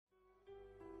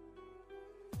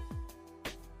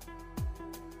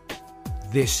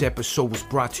This episode was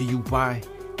brought to you by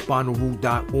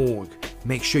Bonnaroo.org.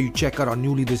 Make sure you check out our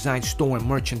newly designed store and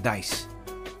merchandise.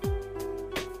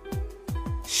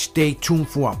 Stay tuned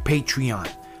for our Patreon,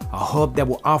 a hub that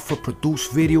will offer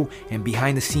produced video and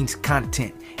behind-the-scenes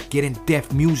content, get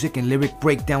in-depth music and lyric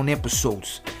breakdown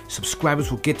episodes.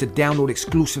 Subscribers will get to download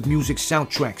exclusive music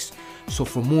soundtracks. So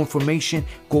for more information,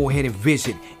 go ahead and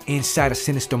visit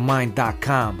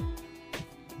InsideASinisterMind.com.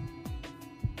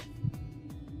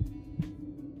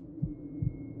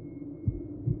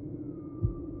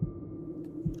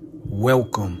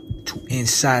 Welcome to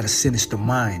Inside a Sinister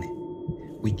Mind.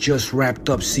 We just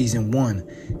wrapped up Season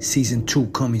 1, Season 2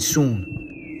 coming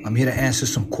soon. I'm here to answer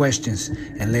some questions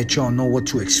and let y'all know what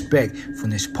to expect from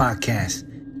this podcast.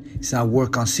 As I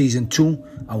work on Season 2,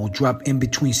 I will drop in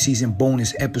between season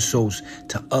bonus episodes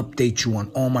to update you on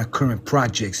all my current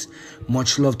projects.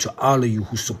 Much love to all of you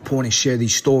who support and share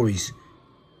these stories.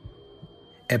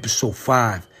 Episode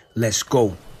 5, let's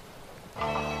go.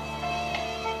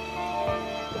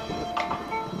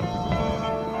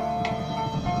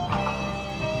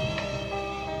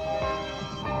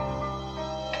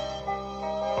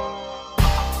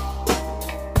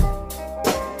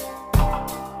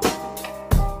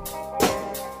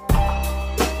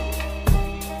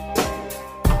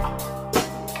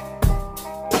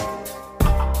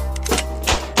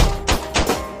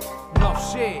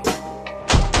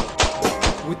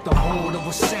 With the hold of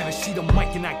a savage, see the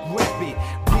mic and I grab it.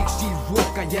 Big C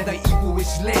roca, yeah, the ego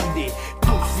is landed.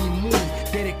 Tuffy moon,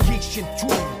 dedication to.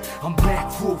 I'm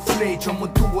back full-fledged, I'ma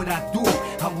do what I do.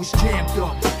 I was jammed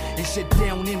up and sit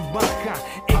down in Baca.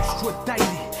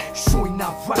 Extradited, soy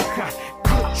navaja.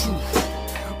 Cut you,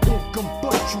 won't come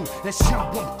but you. That's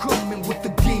how I'm coming with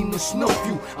the game to snuff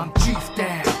you. I'm chief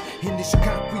down in this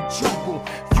concrete jungle.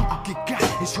 You can get got,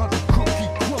 it's hard to cookie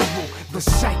crumble. The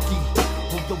psyche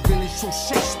of the villain so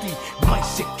sexy, might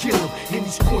say kill him in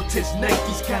these Cortez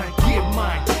Nikes, gotta get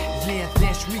mine. Yeah,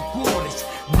 that's regardless.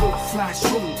 No fly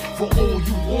zone for all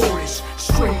you orders.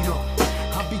 Straight up,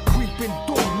 I be creeping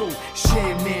dolo.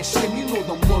 Share man, slim, you know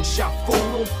the mugshot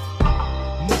photo.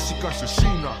 Música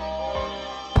asesina.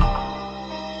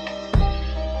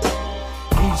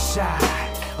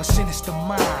 Inside a sinister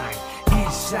mind.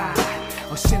 Inside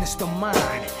a sinister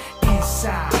mind.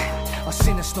 Inside a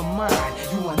sinister mind.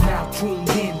 You are now tuned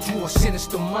in to a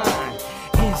sinister mind.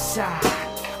 Inside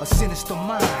a sinister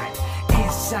mind.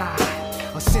 Inside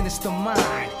a sinister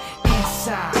mind.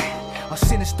 Inside a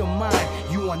sinister mind.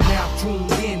 You are now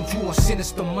tuned in to a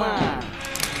sinister mind.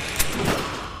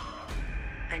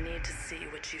 I need to see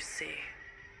what you see.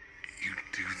 You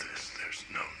do this, there's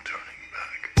no turning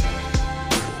back.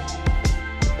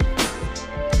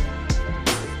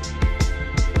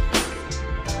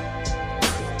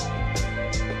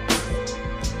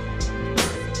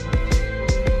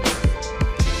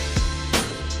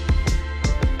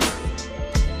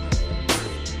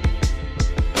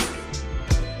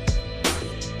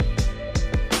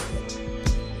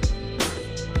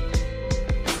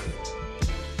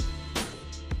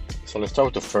 So let's start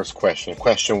with the first question.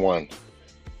 Question 1.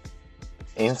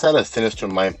 Inside a Sinister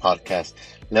Mind podcast,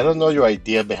 let us know your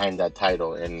idea behind that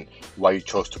title and why you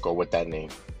chose to go with that name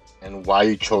and why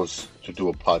you chose to do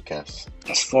a podcast.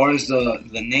 As far as the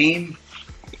name,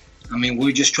 I mean,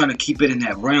 we're just trying to keep it in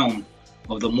that realm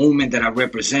of the movement that I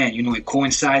represent. You know, it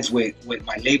coincides with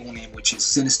my label name, which is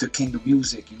Sinister Kingdom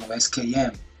Music, you know,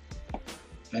 SKM.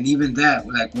 And even that,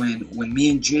 like when me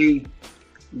and Jay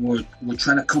were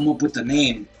trying to come up with the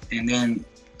name, and then,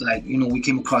 like, you know, we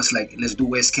came across, like, let's do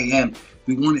SKM.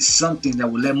 We wanted something that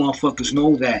would let motherfuckers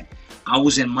know that I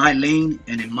was in my lane,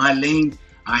 and in my lane,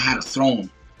 I had a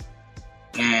throne.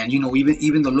 And, you know,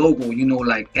 even the logo, you know,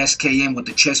 like SKM with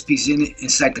the chess piece in it,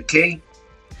 inside the K,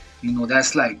 you know,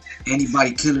 that's like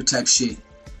anybody killer type shit.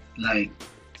 Like,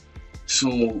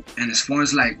 so, and as far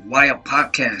as, like, why a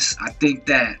podcast, I think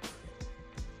that,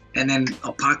 and then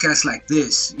a podcast like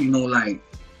this, you know, like,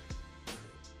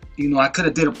 you know, I could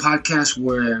have did a podcast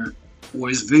where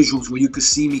it's visuals, where you could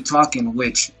see me talking,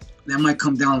 which that might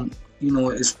come down, you know,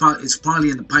 it's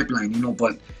probably in the pipeline, you know,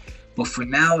 but for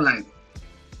now, like,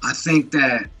 I think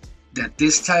that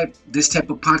this type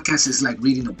of podcast is like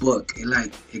reading a book.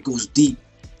 It goes deep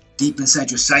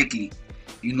inside your psyche,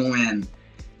 you know, and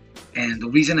the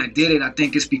reason I did it, I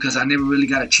think, is because I never really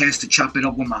got a chance to chop it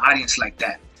up with my audience like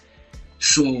that.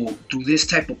 So through this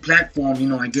type of platform, you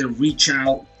know, I get to reach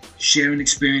out, share an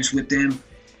experience with them.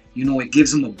 You know, it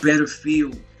gives them a better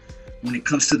feel when it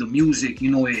comes to the music.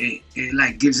 You know, it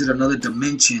like gives it another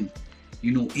dimension,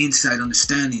 you know, insight,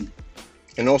 understanding.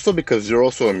 And also because you're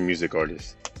also a music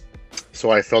artist.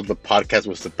 So I felt the podcast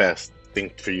was the best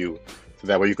thing for you. So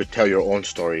that way you could tell your own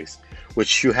stories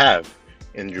which you have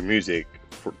in your music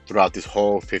throughout this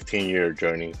whole 15-year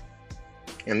journey.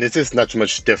 And this is not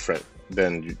much different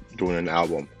than doing an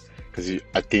album, because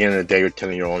at the end of the day, you're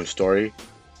telling your own story.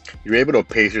 You're able to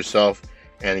pace yourself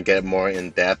and get more in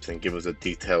depth and give us the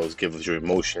details, give us your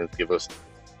emotions,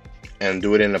 and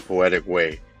do it in a poetic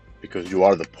way, because you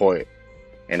are the poet.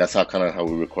 And that's how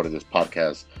we recorded this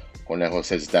podcast. Conejo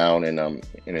sits down in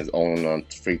his own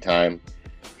free time.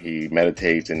 He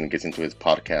meditates and gets into his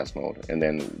podcast mode, and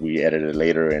then we edit it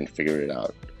later and figure it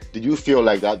out. Did you feel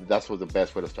like that was the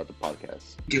best way to start the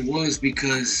podcast? It was,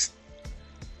 because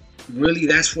really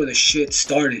that's where the shit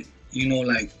started. You know,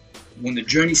 like when the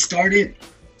journey started,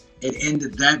 it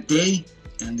ended that day,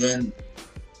 and then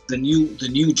the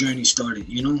new journey started.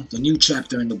 You know, the new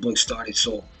chapter in the book started.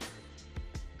 So,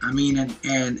 I mean,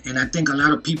 and I think a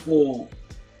lot of people,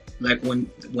 like when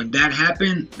that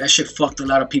happened, that shit fucked a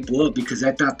lot of people up, because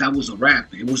I thought that was a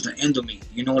wrap. It was the end of me.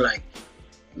 You know, like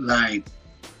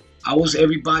I was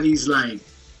everybody's like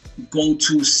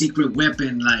go-to secret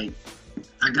weapon. Like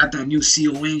I got that new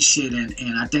CON shit,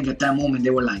 and I think at that moment they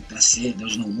were like, that's it,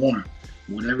 there's no more.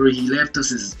 Whatever he left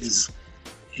us is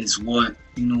what,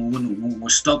 you know, we're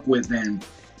stuck with. And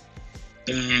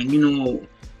you know,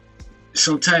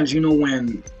 sometimes, you know,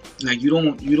 when like you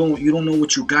don't know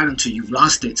what you got until you've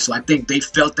lost it. So I think they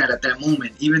felt that at that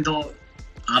moment, even though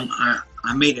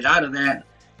I made it out of that,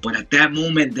 but at that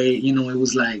moment they, you know, it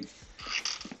was like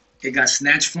it got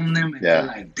snatched from them, and they're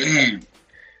like, damn.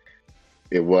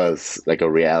 It was like a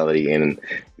reality, and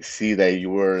see that you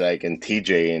were like in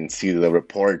TJ and see the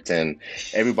reports and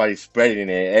everybody spreading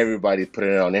it, everybody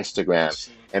putting it on Instagram.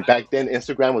 And back then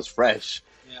Instagram was fresh.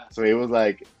 Yeah. So it was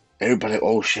like everybody,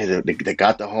 oh shit, they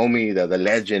got the homie, the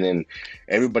legend, and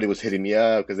everybody was hitting me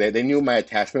up because they knew my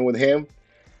attachment with him.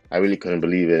 I really couldn't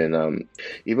believe it. And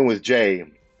even with Jay,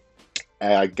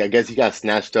 I guess he got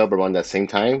snatched up around that same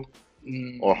time.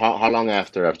 Or how long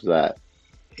after that?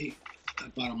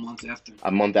 About a month after.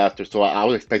 A month after. So I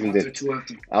was expecting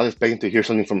I was expecting to hear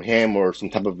something from him or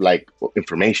some type of like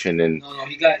information. And no,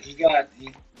 they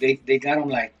got him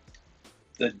like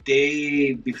the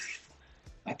day before.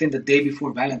 I think the day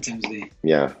before Valentine's Day.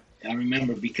 Yeah. I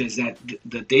remember, because that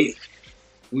the day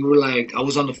we were like, I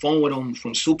was on the phone with him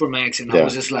from Supermax, and I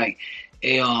was just like,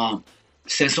 hey,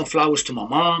 send some flowers to my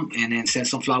mom, and then send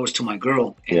some flowers to my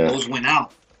girl, and those went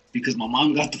out because my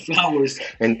mom got the flowers.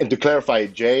 And to clarify,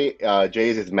 Jay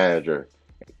is his manager.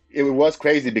 It was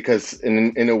crazy because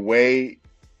in a way,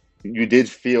 you did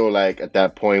feel like at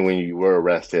that point when you were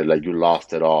arrested, like you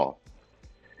lost it all.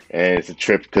 And it's a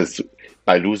trip because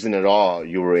by losing it all,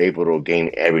 you were able to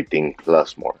gain everything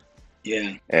plus more.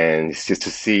 Yeah. And it's just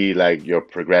to see like your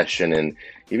progression and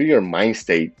even your mind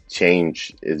state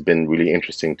change has been really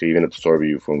interesting to even absorb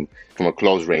you from a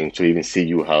close range, to even see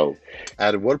you how.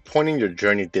 At what point in your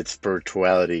journey did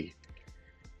spirituality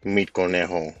meet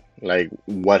Conejo? Like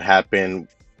what happened?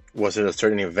 Was it a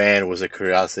certain event? Was it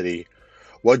curiosity?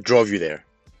 What drove you there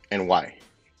and why?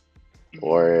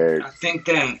 Or I think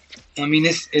that, I mean,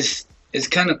 it's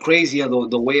kind of crazy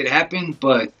the way it happened,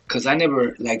 but because I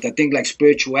never, like, I think like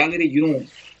spirituality, you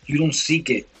don't seek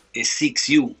it. It seeks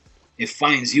you. It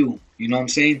finds you. You know what I'm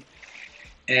saying?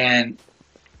 And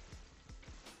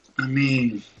I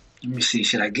mean, let me see.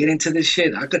 Should I get into this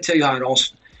shit? I could tell you how it all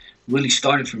really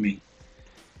started for me.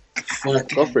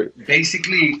 Go for it.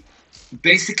 Basically,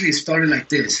 it started like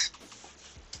this.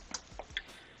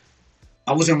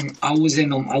 I was in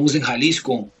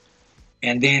Jalisco,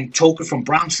 and then Choker from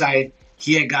Brownside,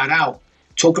 he had got out.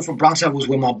 Choker from Brownside was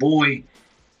with my boy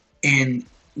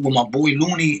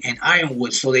Looney and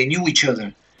Ironwood, so they knew each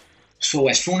other. So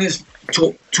as soon as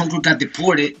Choker got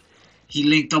deported, he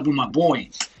linked up with my boy.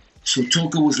 So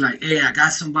Choker was like, "Hey, I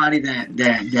got somebody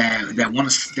that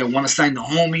want to sign the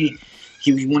homie.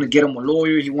 He want to get him a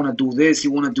lawyer. He want to do this. He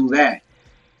want to do that."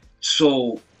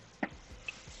 So,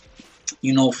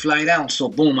 you know, fly down. So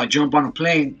boom, I jump on a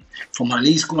plane from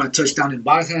Jalisco. I touch down in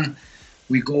Baja.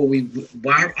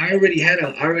 I already had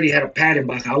a pad in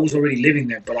Baja. I was already living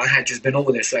there, but I had just been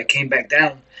over there. So I came back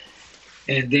down,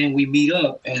 and then we meet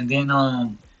up. And then,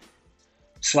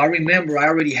 so I remember I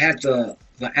already had the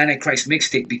Antichrist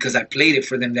mixtape because I played it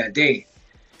for them that day.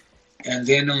 And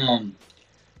then,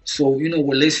 so, you know,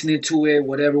 we're listening to it,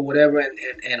 whatever.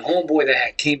 And homeboy that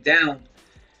had came down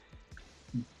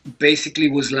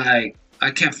basically was like, I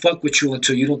can't fuck with you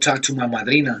until you don't talk to my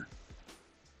madrina.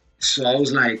 So I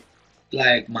was like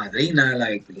madrina,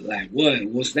 like what?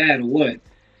 What's that or what?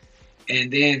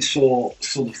 And then so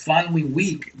the following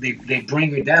week they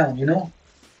bring her down, you know.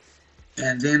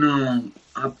 And then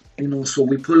so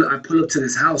I pull up to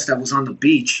this house that was on the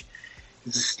beach,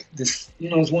 this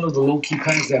it's one of the low key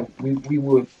kinds that we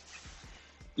would,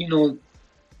 it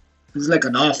was like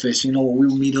an office, where we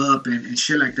would meet up and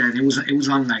shit like that. It was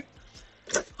on like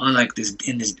this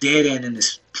in this dead end in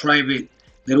this private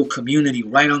little community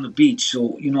right on the beach.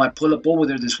 So I pull up over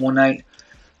there this one night,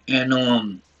 and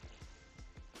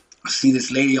I see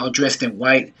this lady all dressed in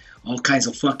white, all kinds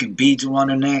of fucking beads around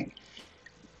her neck,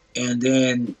 and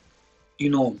then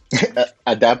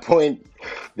At that point,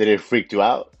 did it freak you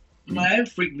out? man, it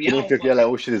freaked me Did it out. freak you out like,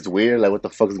 oh shit, it's weird? Like, what the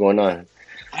fuck is going on?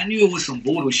 I knew it was some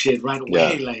voodoo shit right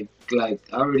away. Yeah. Like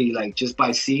already, like just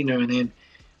by seeing her, and then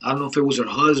I don't know if it was her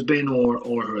husband or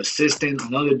her assistant,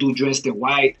 another dude dressed in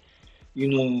white.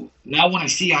 Now when I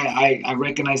see, I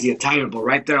recognize the attire, but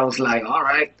right there I was like, all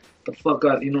right, the fuck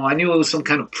up. I knew it was some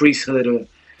kind of priesthood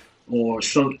or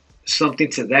something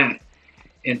to that.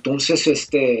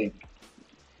 Entonces,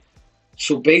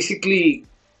 so basically,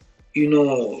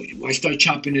 I start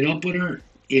chopping it up with her,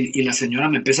 y la señora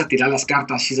me empieza a tirar las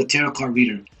cartas. She's a tarot card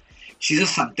reader. She's a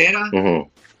santera, Mm-hmm.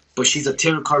 but she's a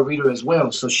tarot card reader as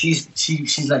well. So she's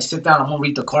like, sit down, I'm gonna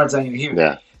read the cards on you here.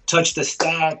 Yeah. Touch the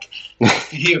stack.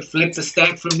 Here, flip the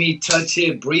stack for me, touch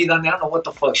it, breathe on it. I don't know what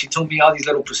the fuck. She told me all these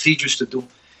little procedures to do.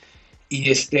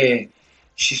 Y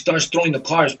she starts throwing the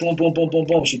cards. Boom, boom, boom, boom,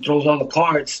 boom. She throws all the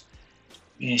cards.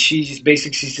 And she's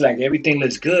like, everything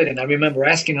looks good. And I remember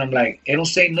asking her, I'm like, it don't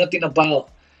say nothing about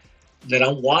that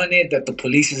I'm wanted, that the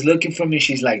police is looking for me.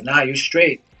 She's like, nah, you're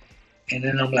straight. And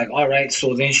then I'm like, all right.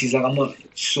 So then she's like,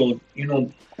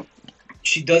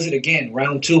 she does it again,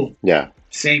 round 2. Yeah.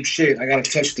 Same shit. I gotta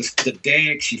touch the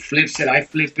deck. She flips it. I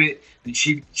flip it. Then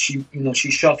she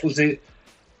shuffles it.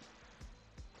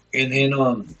 And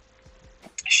then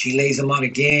she lays them out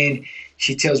again.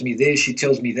 She tells me this. She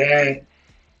tells me that.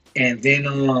 And then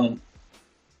I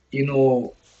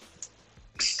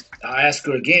ask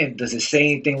her again, does it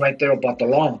say anything right there about the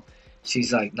law?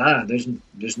 She's like, nah, there's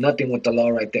nothing with the law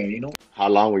right there. How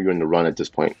long were you in the run at this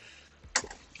point?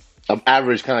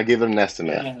 Average, kind of give it an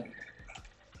estimate.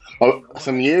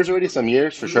 Some years already? Some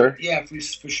years for sure? Yeah,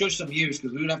 for sure some years,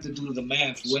 because we would have to do the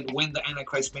math when the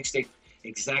Antichrist mixtape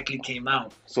exactly came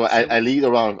out. So at least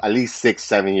around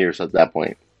 6-7 years at that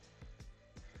point.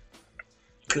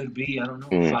 Could be, I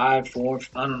don't know, 5, 4,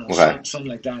 I don't know, Okay.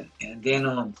 something like that. And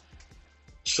then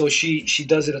so she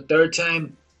does it a third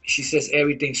time. She says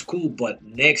everything's cool, but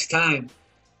next time,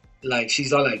 like,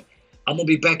 she's all like, I'm gonna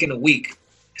be back in a week,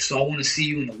 so I want to see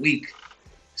you in a week.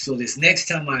 So this next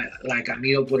time I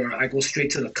meet up with her, I go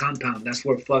straight to the compound. That's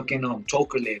where fucking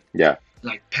Toker lived. Yeah.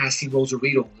 Like passing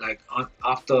Rosarito, like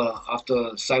off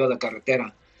the side of the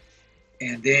carretera.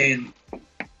 And then,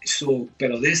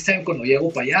 pero this time cuando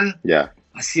llego para allá, Yeah.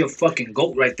 I see a fucking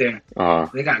goat right there. Uh-huh.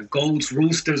 They got goats,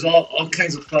 roosters, all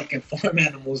kinds of fucking farm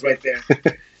animals right there.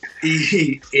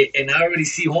 And I already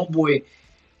see homeboy.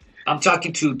 I'm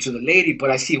talking to the lady, but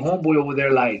I see homeboy over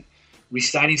there like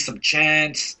reciting some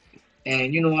chants,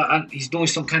 and he's doing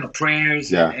some kind of prayers,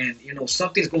 Yeah. and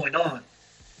something's going on.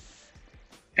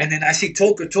 And then I see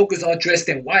Toker. Toker's all dressed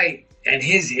in white, and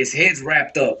his head's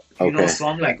wrapped up. Okay. So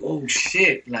I'm like, oh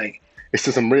shit, like. It's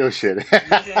just some real shit.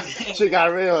 Shit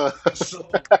got real. So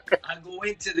I go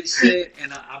into this shit,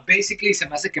 and I basically se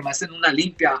me hace que me hacen una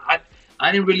limpia.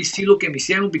 I didn't really see lo que me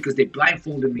hicieron because they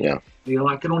blindfolded me. Yeah.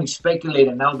 I can only speculate,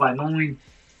 and now by knowing,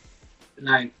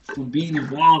 like, from being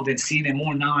involved and seeing it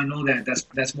more, now I know that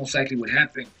that's most likely what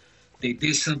happened. They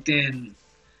did something.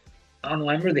 I don't know.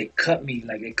 I remember they cut me,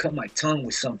 like they cut my tongue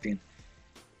with something,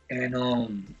 and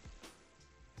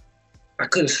I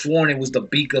could have sworn it was the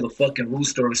beak of the fucking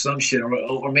rooster or some shit,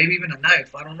 or maybe even a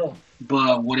knife. I don't know.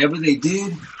 But whatever they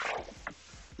did,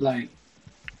 like,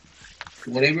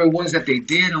 whatever it was that they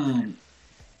did,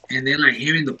 and then like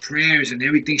hearing the prayers and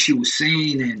everything she was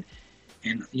saying,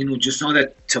 and just all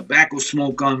that tobacco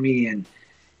smoke on me, and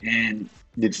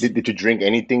Did you drink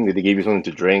anything? Did they give you something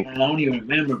to drink? I don't even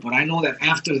remember. But I know that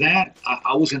after that,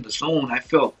 I was in the zone. I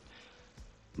felt.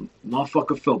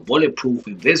 Motherfucker felt bulletproof,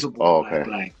 invisible. Oh, okay.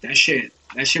 Like that shit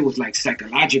was like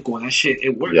psychological. That shit,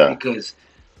 it worked because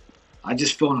I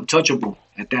just felt untouchable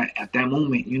at that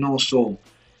moment,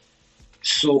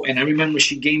 So, and I remember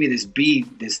she gave me this bead,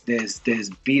 this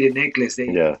beaded necklace. They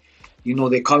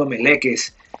call them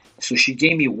meleques. So she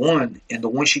gave me one, and the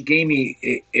one she gave me,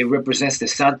 it represents the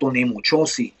santo named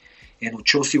Ochosi, and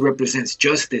Ochosi represents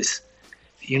justice.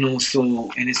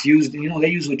 So, and it's used, they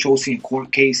use Ochosi in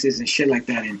court cases and shit like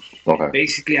that. And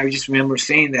basically, I just remember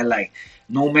saying that, like,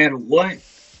 no matter what,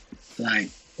 like,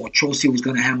 Ochosi was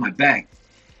going to have my back.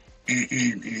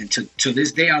 And to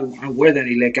this day, I wear that.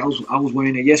 Like, I was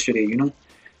wearing it yesterday,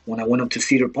 when I went up to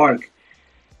Cedar Park.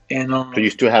 And So you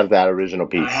still have that original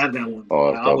piece? I have that one.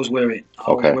 Oh, I dope. always wear it. I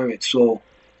always Okay. wear it. So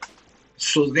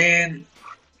then,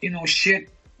 shit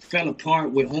fell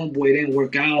apart with Homeboy. It didn't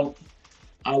work out.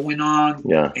 I went on.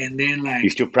 Yeah. And then like. You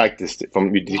still practiced it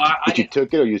did you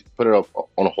took it or you put it up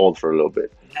on hold for a little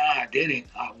bit? Nah, I didn't.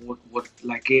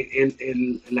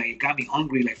 It got me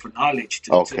hungry, like, for knowledge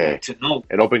to Okay. to know.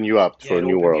 It opened you up for a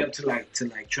new world. It opened me up to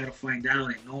try to find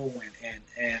out and know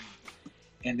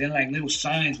and then like little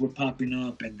signs were popping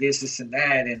up and this and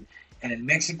that and in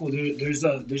Mexico there's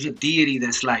a deity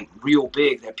that's like real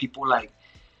big that people like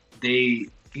they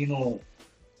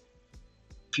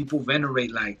people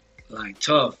venerate like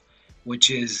tough,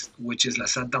 which is La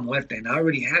Santa Muerte, and I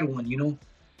already had one,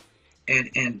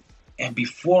 and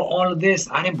before all of this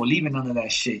I didn't believe in none of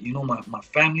that shit. My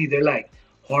family, they're like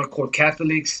hardcore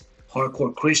Catholics,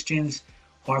 hardcore Christians,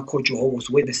 hardcore Jehovah's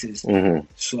Witnesses. Mm-hmm.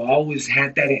 So I always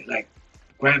had that like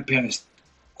grandparents,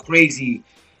 crazy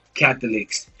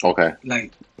Catholics. Okay.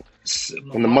 Like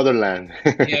in the motherland.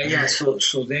 yeah.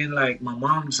 So then like my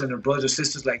moms and her brothers,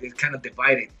 sisters, like they're kind of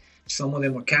divided. Some of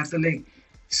them are Catholic,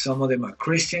 some of them are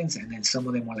Christians, and then some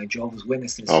of them are like Jehovah's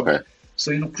Witnesses. Okay.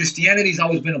 So Christianity's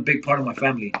always been a big part of my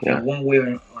family, one way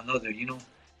or another,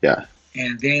 Yeah.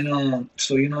 And then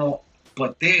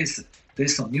but there's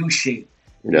some new shit.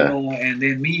 Yeah. And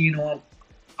then me,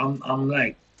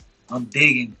 I'm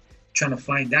digging, trying to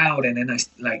find out, and then I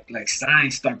like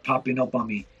signs start popping up on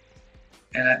me,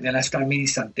 and then I start meeting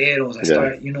santeros. I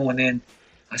start, and then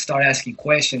I start asking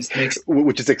questions.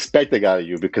 Which is expected out of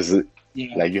you because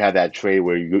like you have that trait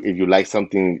where if you like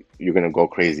something, you're gonna go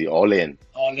crazy, all in.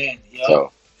 All in, yeah.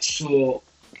 So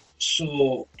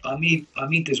I meet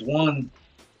this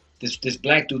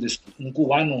black dude, un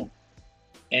cubano.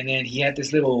 And then he had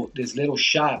this little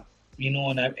shop,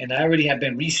 and I already have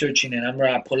been researching, and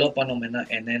I pull up on him,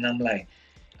 and then I'm like,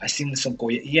 I seen some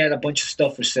collar. He had a bunch of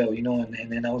stuff for sale, and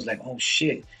then I was like, oh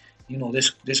shit,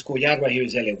 this collar right here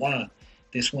is Elewan,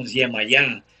 this one's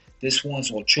Yemaya, this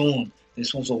one's Ochun,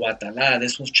 this one's Owatala,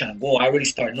 this one's Chango. I already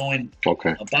start knowing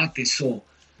about this,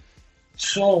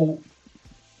 so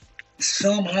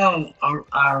somehow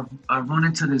I run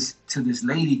into this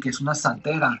lady que es una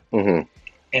santera. Mm-hmm.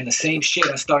 And the same shit,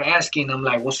 I start asking. I'm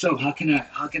like, "What's up? How can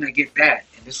I get that?"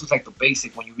 And this was like the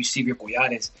basic when you receive your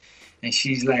collares. And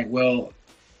she's like, "Well,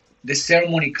 this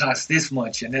ceremony costs this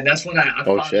much." And then that's when I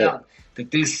found out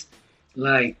that this,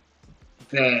 like,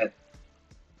 that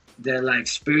like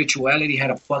spirituality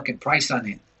had a fucking price on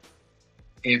it.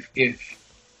 If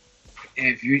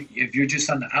you're just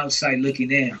on the outside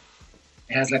looking in,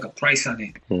 it has like a price on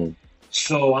it. Mm.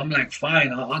 So I'm like,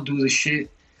 fine, I'll do this shit.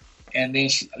 And then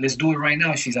let's do it right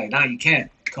now. She's like, nah, you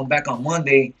can't. Come back on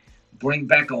Monday, bring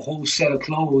back a whole set of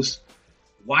clothes,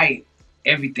 white,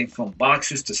 everything from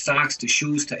boxers to socks to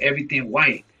shoes to everything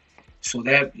white. So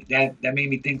that made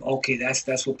me think, okay, that's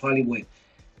what probably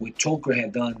what Choker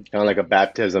had done. Kind of like a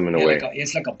baptism in a way.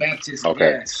 It's like a baptism.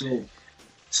 Okay. Yeah.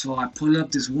 So I pull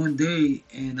up this one day,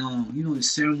 and the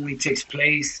ceremony takes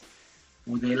place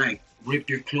where they like rip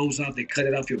your clothes off, they cut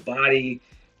it off your body.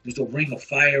 There's a ring of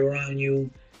fire around you.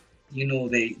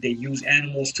 They use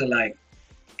animals to like,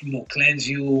 cleanse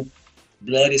you.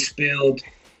 Blood is spilled,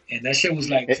 and that shit was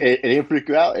like. It didn't freak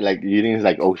you out? Like you didn't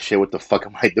like, oh shit, what the fuck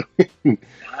am I doing?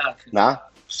 Nah.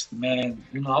 Man,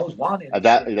 I was wanted. At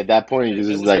that point, you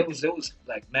just there was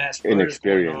like mass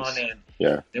inexperience. Going on, and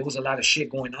yeah, there was a lot of shit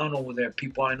going on over there.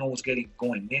 People I know was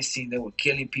going missing. They were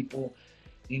killing people.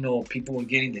 People were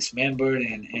getting dismembered,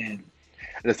 and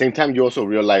at the same time, you also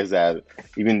realize that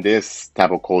even this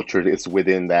type of culture is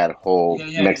within that whole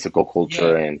Mexico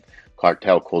culture and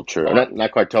cartel culture.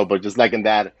 Not cartel, but just like in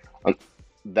that.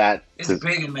 It's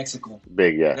big in Mexico.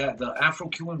 Big, yeah. The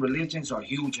Afro-Cuban religions are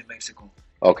huge in Mexico.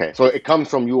 Okay, so it comes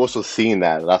from you also seeing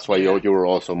that. That's why you were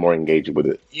also more engaged with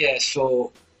it. Yeah,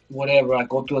 so whatever. I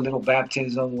go through a little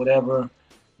baptism, whatever.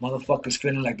 Motherfuckers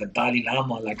feeling like the Dalai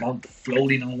Lama, like I'm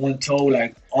floating on one toe,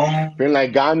 like feeling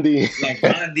like Gandhi. Like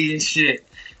Gandhi and shit.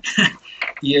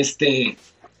 So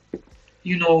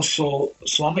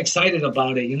I'm excited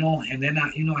about it, and then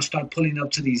I start pulling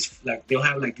up to these, like they'll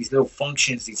have like these little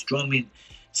functions, these drumming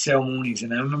ceremonies,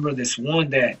 and I remember this one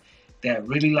that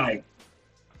really like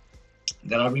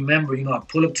that I remember, I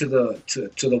pull up to the it's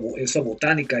a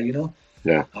botanica,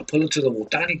 Yeah. I pull up to the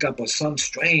botanica, but some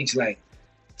strange like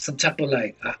some type of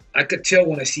like I could tell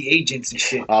when I see agents and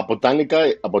shit.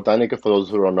 Botanica for those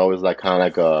who don't know is like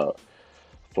kind of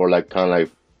like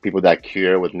people that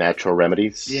cure with natural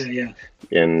remedies. Yeah.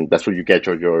 And that's where you get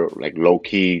your like low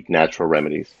key natural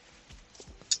remedies.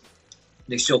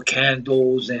 They sell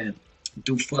candles and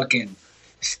do fucking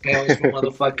spells for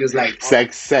motherfuckers like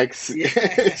sex,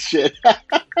 yeah, shit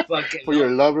fucking for your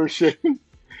lover shit.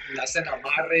 las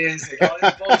enamarres and all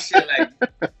this bullshit. Like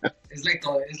it's like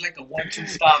a 1-2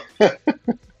 stop.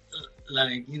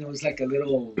 Like, you know, it's like a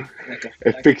little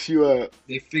It fix you up.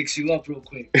 they fix you up real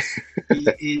quick.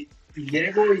 y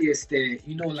llego y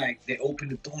you know, like they open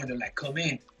the door and they're like, come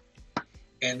in.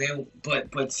 And then,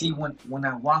 but see, when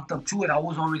I walked up to it, I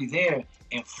was already there.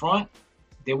 In front,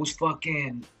 there was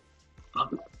fucking,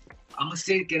 I'm gonna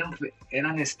say que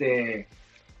eran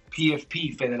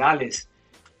PFP, federales,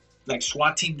 like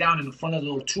SWAT team down in the front of the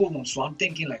little two of them. So I'm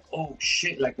thinking like, oh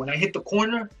shit, like when I hit the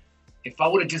corner, if I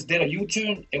would have just did a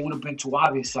U-turn, it would have been too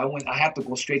obvious. So I had to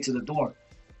go straight to the door.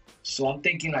 So I'm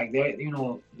thinking like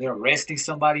they're arresting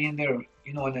somebody in there,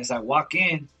 you know, and as I walk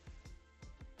in,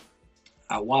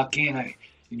 I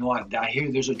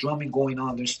hear there's a drumming going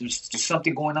on. There's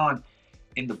something going on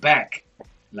in the back,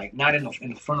 like not in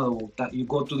the front of the. You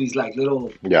go through these like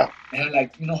little and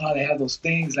like you know how they have those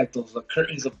things like those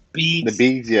curtains of beads. The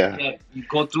beads, yeah. You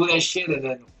go through that shit and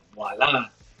then voila.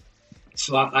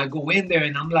 So I go in there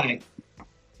and I'm like,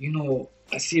 you know,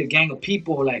 I see a gang of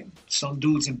people, like some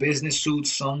dudes in business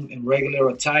suits, some in regular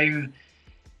attire.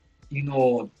 You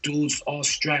know, dudes all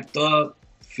strapped up,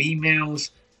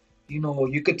 females. You know,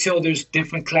 you could tell there's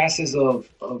different classes of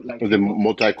like. Was it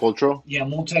multicultural? Yeah,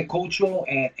 multicultural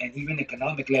and even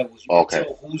economic levels. You can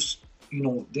tell who's, you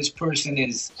know, this person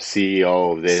is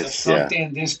CEO of this,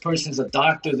 something. Yeah. This person's a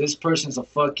doctor. This person's a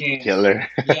fucking killer.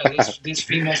 Yeah, this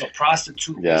female's a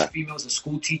prostitute. Yeah. This female's a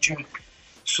school teacher.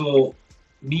 So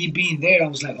me being there, I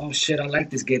was like, oh shit, I like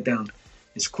this get down.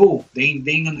 It's cool. They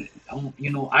ain't gonna, you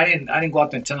know, I didn't go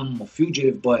out there and tell them I'm a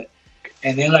fugitive, but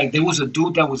and then like there was a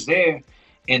dude that was there.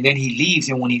 And then he leaves,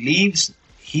 and when he leaves,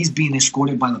 he's being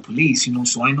escorted by the police, you know.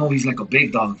 So I know he's like a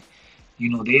big dog,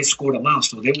 you know. They escort him out,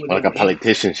 so they were like a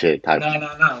politician shit type.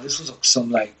 No. This was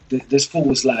some like this fool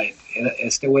was like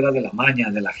este era de la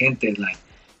maña de la gente, like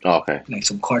like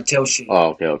some cartel shit.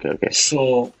 Oh, okay.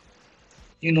 So,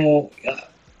 you know,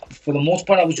 for the most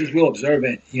part, I was just real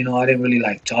observant. You know, I didn't really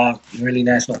like talk, didn't really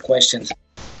ask no questions.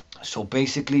 So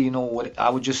basically, you know, what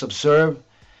I would just observe.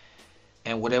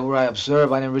 And whatever I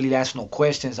observed, I didn't really ask no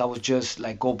questions. I would just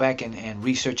like go back and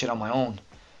research it on my own.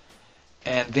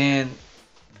 And then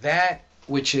that,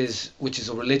 which is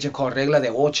a religion called Regla de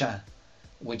Ocha,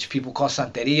 which people call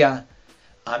Santeria.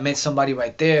 I met somebody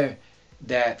right there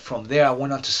that from there I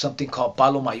went on to something called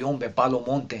Palo Mayombe, Palo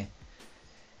Monte.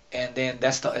 And then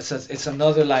it's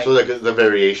another like... So like the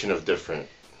variation of different...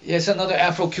 Yeah, it's another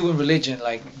Afro-Cuban religion.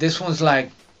 Like this one's like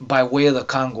by way of the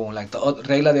Congo, like the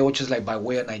Regla de Ocho is like by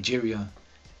way of Nigeria.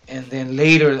 And then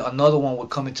later another one would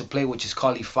come into play, which is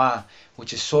called Ifa,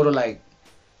 which is sort of like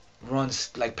runs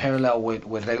like parallel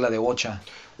with Regla de Ocho.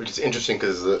 Which is interesting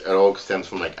because it all stems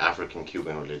from like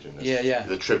African-Cuban religion. Yeah.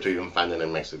 The trip to even find it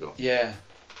in Mexico. Yeah.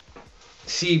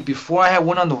 See, before I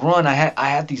went on the run, I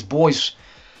had these boys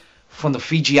from the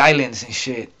Fiji Islands and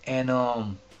shit, and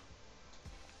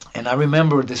I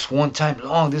remember this one time,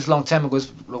 long time ago,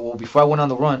 before I went on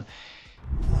the run,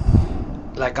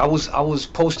 like I was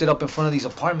posted up in front of these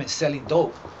apartments selling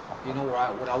dope, you know, where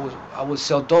I would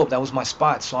sell dope. That was my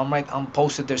spot. So I'm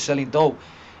posted there selling dope,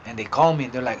 and they call me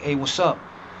and they're like, hey, what's up?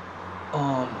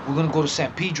 We're gonna go to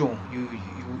San Pedro. You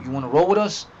wanna roll with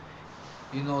us?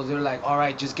 You know, they're like, all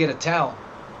right, just get a towel.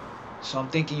 So I'm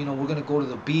thinking, you know, we're gonna go to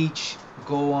the beach,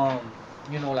 go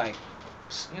you know, like,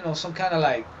 you know, some kind of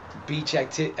like beach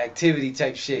activity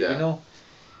type shit, you know.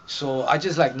 So I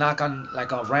just like knock on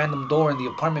like a random door in the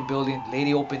apartment building.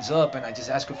 Lady opens up and I just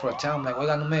ask her for a towel. I'm like,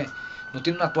 oiga, no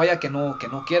tiene una toalla que no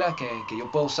quiera que yo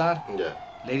pueda usar. Yeah.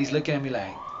 Lady's looking at me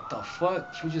like, the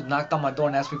fuck? She just knocked on my door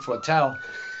and asked me for a towel.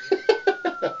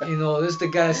 You know, this the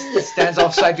guy stands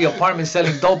outside the apartment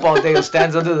selling dope all day, or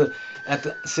stands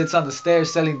sits on the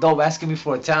stairs selling dope, asking me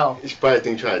for a towel. She's probably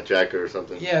thinking trying to jack her or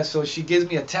something. Yeah, so she gives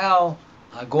me a towel.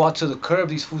 I go out to the curb.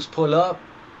 These fools pull up,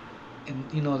 and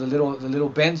you know the little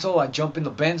benzo. I jump in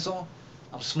the benzo.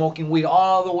 I'm smoking weed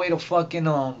all the way to fucking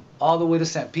all the way to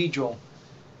San Pedro.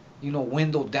 You know,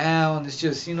 window down. It's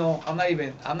just, you know, I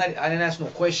didn't ask no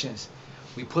questions.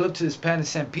 We pull up to this pad in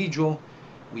San Pedro.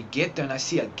 We get there and I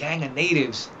see a gang of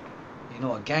natives. You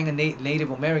know, a gang of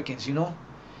Native Americans. You know,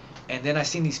 and then I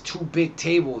seen these two big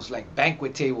tables, like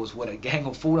banquet tables, with a gang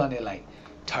of food on it, like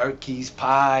turkeys,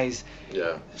 pies,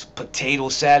 potato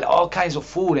salad, all kinds of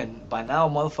food. And by now,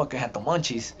 motherfucker had the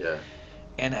munchies. Yeah.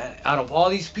 And out of all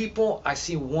these people, I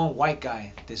see one white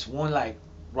guy. This one like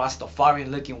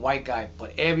Rastafarian-looking white guy,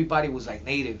 but everybody was like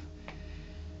native.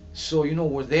 So, you know,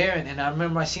 we're there, and I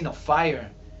remember I seen a fire,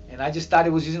 and I just thought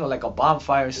it was, you know, like a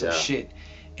bonfire or some shit.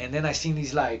 and then I seen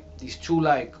these two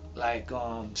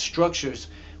structures,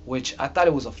 which I thought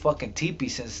it was a fucking teepee,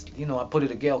 since I put it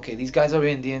together. Okay, these guys are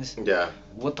Indians. Yeah.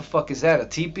 What the fuck is that? A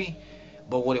teepee?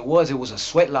 But what it was a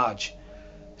sweat lodge.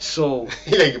 So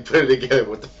Yeah, you put it together.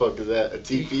 What the fuck is that? A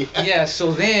teepee? yeah.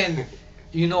 So then,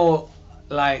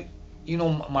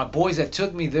 my boys that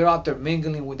took me, they're out there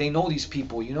mingling with. They know these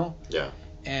people, Yeah.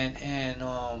 and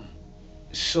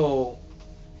so,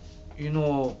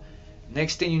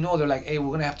 next thing you know, they're like, hey,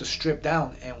 we're gonna have to strip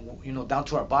down, and down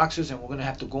to our boxers, and we're gonna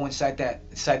have to go inside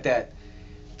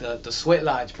the sweat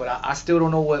lodge. But I still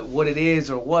don't know what it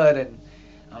is or what. And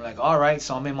I'm like, all right.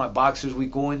 So I'm in my boxers. We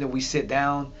go in there. We sit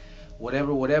down.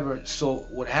 Whatever. So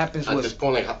what happens At was, this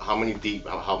point, like, how many deep?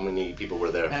 How many people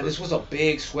were there? man, this was a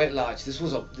big sweat lodge. This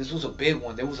was a big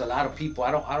one. There was a lot of people.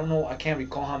 I don't know. I can't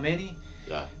recall how many.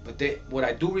 Yeah. But what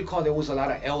I do recall, there was a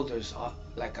lot of elders,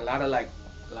 like a lot of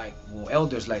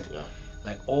elders, like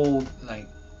old, like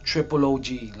triple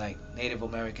OG, like Native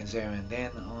Americans there. And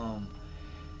then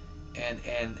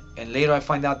and later I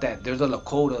find out that there's a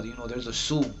Lakota, there's a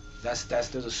Sioux. There's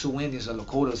a Sioux Indians, the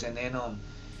Lakotas. And then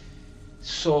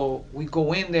so we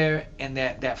go in there, and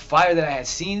that fire that I had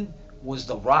seen was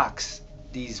the rocks,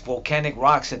 these volcanic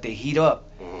rocks that they heat up,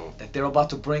 that they're about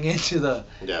to bring into the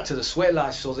sweat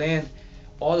lodge. So then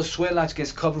all the sweat lodge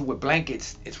gets covered with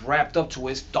blankets. It's wrapped up to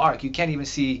where it's dark. You can't even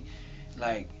see,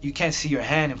 you can't see your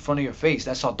hand in front of your face.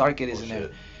 That's how dark it is in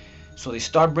there. So they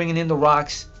start bringing in the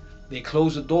rocks. They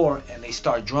close the door and they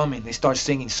start drumming. They start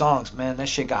singing songs. Man, that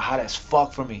shit got hot as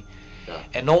fuck for me. Yeah.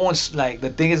 And no one's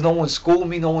the thing is, no one schooled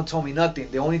me. No one told me nothing.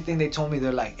 The only thing they told me,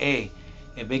 they're like, hey,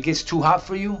 if it gets too hot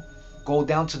for you, go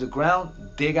down to the ground,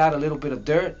 dig out a little bit of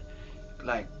dirt,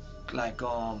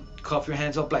 cuff your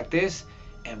hands up like this,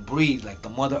 and breathe. Like the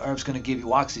Mother Earth's gonna give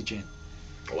you oxygen.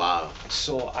 Wow.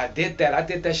 So I did that. I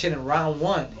did that shit in round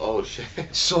 1. Oh shit.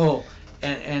 So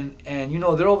and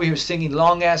they're over here singing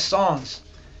long ass songs.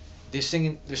 They're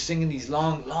singing these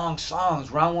long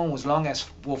songs. Round 1 was long as,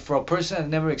 well, for a person that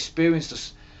never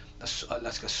experienced a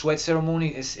sweat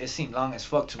ceremony, it seemed long as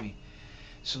fuck to me.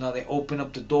 So now they open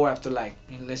up the door after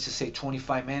let's just say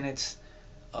 25 minutes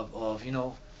of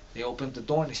they open up the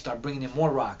door and they start bringing in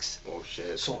more rocks. Oh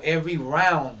shit. So every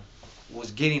round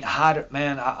was getting hotter,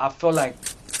 man. I felt like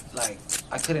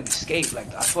I couldn't escape. Like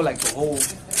I felt like the whole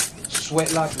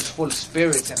sweat lodge was full of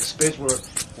spirits, and the spirits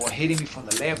were hitting me from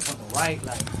the left, from the right,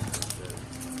 like.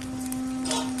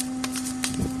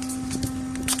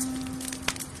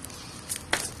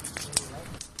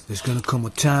 There's gonna come a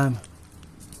time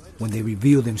when they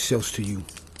reveal themselves to you.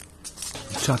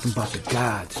 I'm talking about the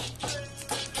gods,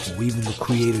 or even the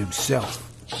Creator himself.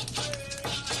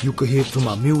 You could hear through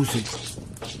my music.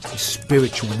 It's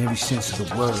spiritual in every sense of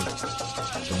the word.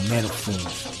 The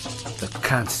metaphors, the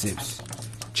concepts,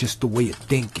 just the way of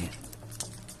thinking.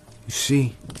 You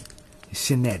see,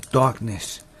 it's in that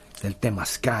darkness, del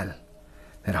Temazcal,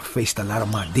 that I faced a lot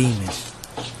of my demons.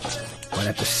 But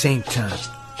at the same time,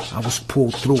 I was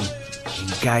pulled through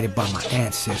and guided by my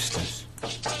ancestors.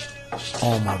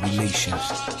 All my relations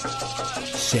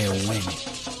say winning.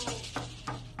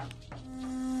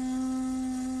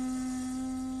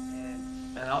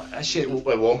 That shit.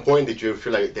 At one point, did you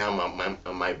feel like, damn,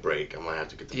 I might break? I might have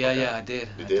to get the fuck out? Yeah, I did.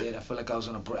 I did. I felt like I was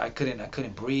gonna break. I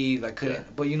couldn't breathe. I couldn't.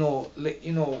 Yeah. But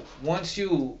once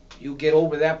you get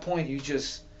over that point, you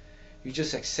just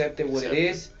accept it what it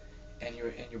is, and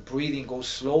your breathing goes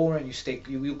slower, and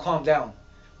you calm down.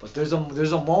 But there's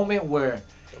a moment where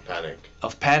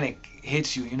panic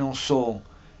hits you. So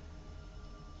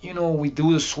we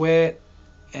do the sweat.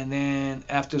 And then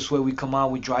after the sweat, we come out,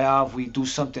 we dry off, we do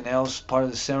something else, part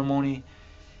of the ceremony,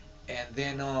 and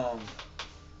then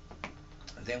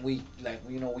we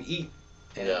we eat,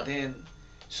 and then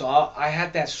so I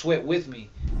had that sweat with me.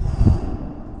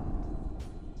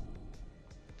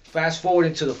 Fast forward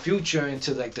into the future,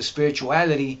 into the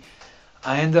spirituality,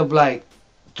 I end up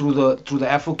through the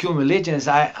Afro-Cuban religions,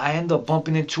 I end up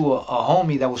bumping into a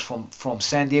homie that was from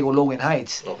San Diego, Logan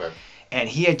Heights. Okay. And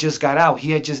he had just got out.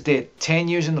 He had just did 10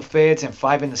 years in the feds and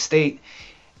 5 in the state.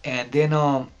 And then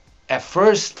at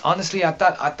first, honestly, I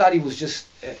thought he was just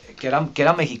que era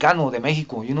mexicano de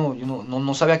Mexico.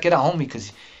 No sabía que era homie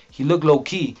because he looked low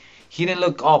key. He didn't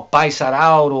look all paisar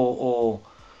out or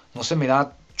no se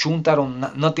miraba chuntar or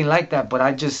nothing like that. But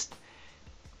I just,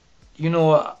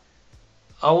 I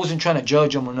wasn't trying to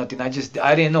judge him or nothing. I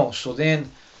didn't know. So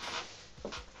then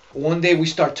one day we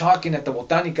start talking at the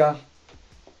Botanica.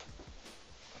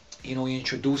 He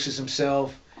introduces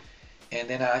himself, and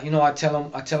then I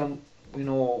tell him,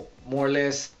 more or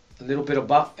less a little bit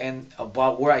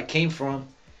about where I came from,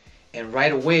 and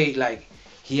right away,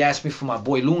 he asked me for my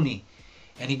boy Looney,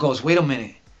 and he goes, wait a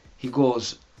minute, he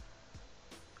goes,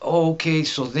 oh, okay,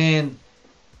 so then,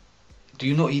 do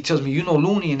you know, he tells me, you know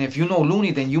Looney, and if you know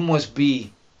Looney, then you must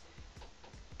be,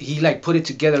 he like put it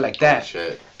together like that. Oh,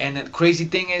 shit. And the crazy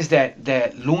thing is that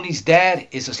Looney's dad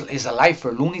is a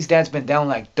lifer. Looney's dad's been down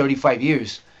like 35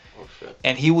 years. Oh, shit.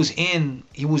 And he was in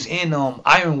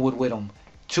Ironwood with him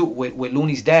too, with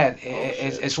Looney's dad.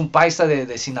 Es un paisa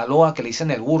de Sinaloa que le dicen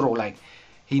el burro, like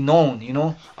he known, you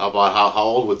know. About how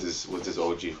old was this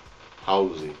OG? How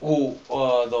old was he? Oh,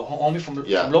 the homie from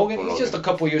Yeah, Logan. from He's Logan. just a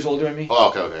couple years older than me.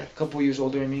 Oh, okay. A couple years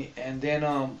older than me. And then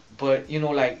but you know,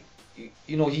 like,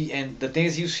 you know, he, and the thing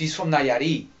is he's from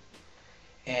Nayarit.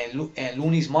 And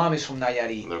Looney's mom is from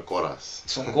Nayarit. They're coras.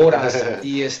 Son goras.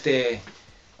 Y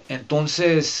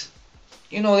entonces,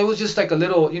 you know, it was just like a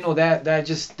little, you know,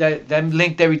 that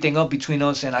linked everything up between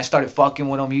us, and I started fucking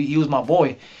with him. He was my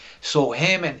boy. So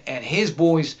him and his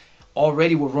boys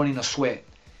already were running a sweat.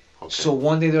 Okay. So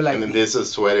one day they're like, And then this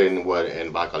is sweater in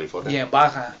Baja California? yeah, in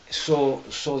Baja. So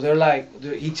they're like,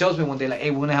 he tells me one day, like, hey,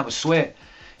 we're gonna have a sweat.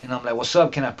 And I'm like, what's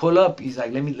up? Can I pull up? He's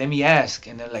like, let me ask.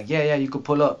 And they're like, yeah, you could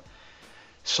pull up.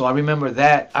 So I remember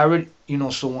that.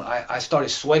 So when I started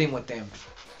sweating with them,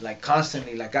 like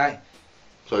constantly,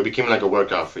 So it became like a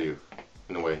workout for you,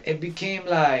 in a way. it became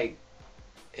like,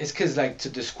 it's cause like to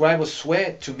describe a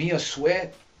sweat, to me a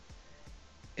sweat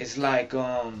is like,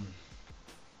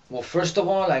 well, first of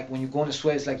all, like when you go into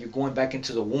sweat, it's like you're going back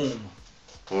into the womb.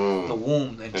 The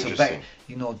womb, and to back, Interesting.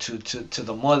 you know, to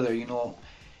the mother, you know.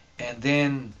 And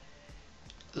then,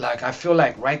 like, I feel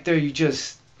like right there, you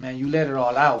just, man, you let it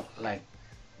all out. Like,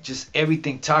 just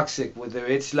everything toxic, whether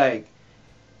it's like,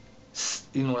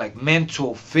 you know, like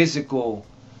mental, physical,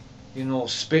 you know,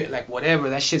 spirit, like whatever,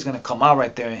 that shit's gonna come out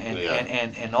right there.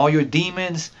 And all your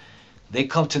demons, they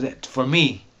come to that. For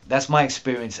me, that's my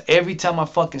experience. Every time I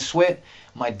fucking sweat,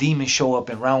 my demons show up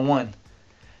in round one.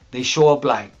 They show up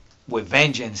like with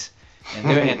vengeance. And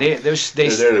they're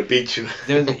there to beat you.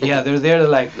 they're there to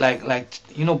like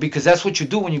you know, because that's what you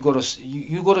do when you go to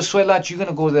you go to Sweat Lodge. You're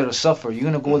gonna go there to suffer. You're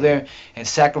gonna go there and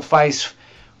sacrifice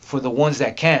for the ones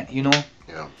that can't, you know.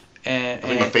 Yeah. And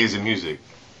When you face the music.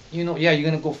 you know, yeah, you're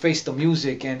gonna go face the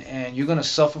music, and you're gonna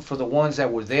suffer for the ones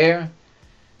that were there,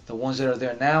 the ones that are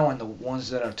there now, and the ones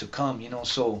that are to come, you know.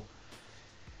 So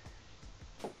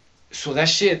that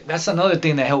shit, that's another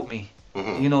thing that helped me.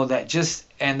 Mm-hmm. You know, that just,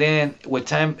 and then with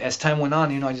time, as time went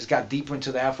on, you know, I just got deeper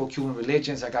into the Afro-Cuban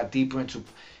religions. I got deeper into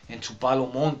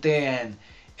Palo Monte, and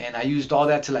I used all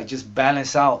that to like just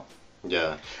balance out.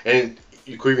 Yeah, and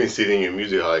you could even see it in your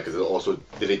music, because it also,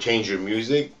 did it change your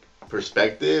music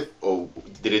perspective, or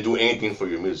did it do anything for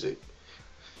your music?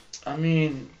 I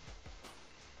mean,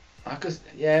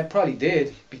 it probably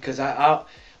did, because I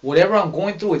whatever I'm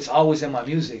going through, it's always in my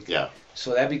music. Yeah.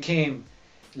 So that became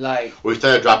like. We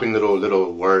started dropping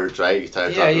little words, right? You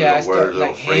started dropping little words,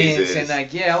 little phrases, and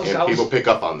like and people pick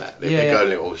up on that. They pick up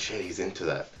like, oh shit, he's into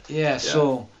that. Yeah.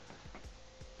 So.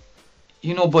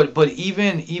 You know, but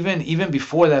even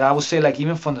before that, I would say, like,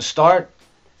 even from the start,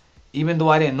 even though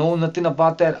I didn't know nothing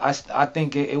about that, I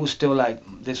think it was still like,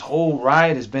 this whole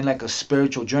ride has been like a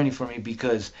spiritual journey for me,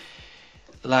 because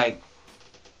like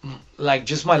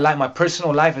just my life, my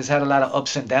personal life has had a lot of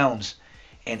ups and downs,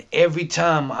 and every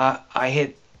time I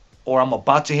hit, or I'm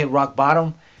about to hit rock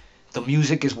bottom, the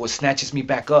music is what snatches me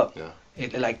back up. Yeah.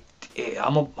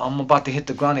 I'm about to hit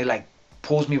the ground, it like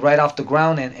pulls me right off the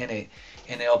ground, and it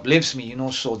uplifts me, you know.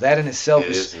 So that in itself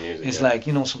is music, like,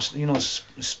 you know, some, you know,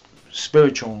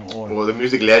 spiritual. Or well, the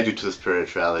music led you to the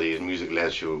spirituality, and music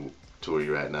led you to where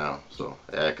you're at now. So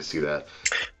yeah, I can see that.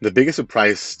 The biggest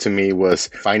surprise to me was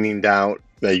finding out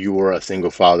that you were a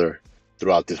single father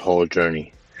throughout this whole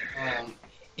journey.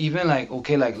 Even like,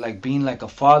 okay, like being like a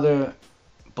father,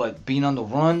 but being on the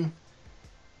run,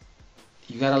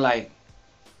 you gotta like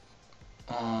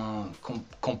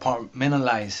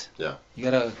compartmentalize. Yeah. You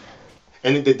gotta.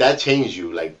 And did that change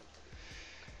you? Like,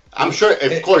 I'm sure,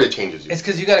 of course, it changes you. It's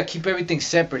because you gotta keep everything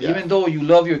separate. Yeah. Even though you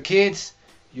love your kids,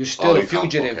 you're still a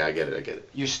fugitive. Okay, I get it.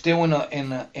 You're still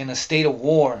in a state of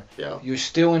war. Yeah. You're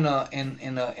still in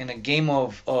a game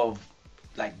of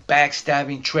like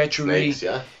backstabbing, treachery. Snakes,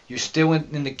 yeah. You're still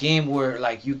in the game where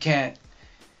like you can't,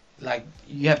 like,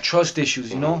 you have trust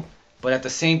issues, you know. But at the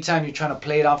same time, you're trying to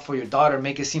play it out for your daughter,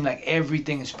 make it seem like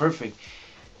everything is perfect,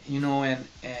 you know. And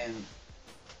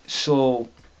so,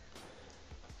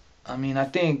 I mean, I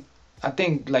think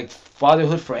like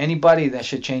fatherhood for anybody, that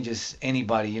shit changes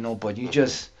anybody, you know. But you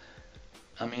just,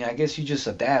 I mean, I guess you just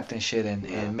adapt and shit,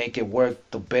 and make it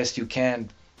work the best you can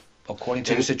according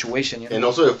to your situation, you know. And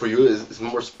also for you, it's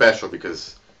more special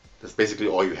because that's basically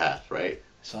all you have, right?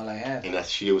 That's all I had. and that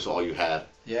she was all you had.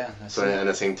 Yeah, that's So it. at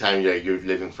the same time, you're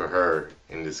living for her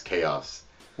in this chaos.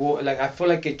 Well, like I feel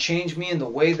like it changed me in the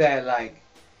way that like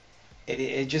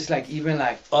it just like even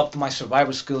like upped my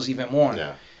survival skills even more.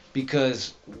 Yeah.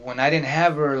 Because when I didn't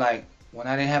have her, like when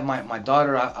I didn't have my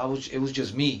daughter, it was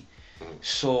just me.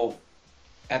 So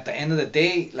at the end of the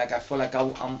day, like I feel like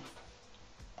I'm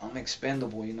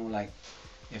expendable, you know, like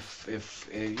if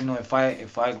you know if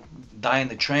I die in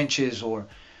the trenches or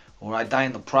I die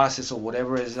in the process or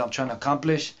whatever it is I'm trying to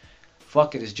accomplish,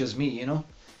 fuck it, it's just me, you know.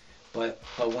 But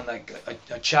when like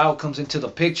a child comes into the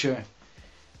picture,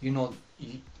 you know,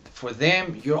 for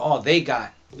them you're all they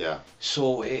got. Yeah.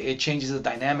 So it changes the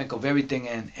dynamic of everything,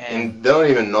 and And they don't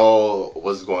even know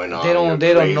what's going on. they You're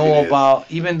don't know crazy. about,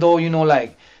 even though, you know,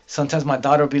 like sometimes my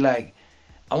daughter will be like,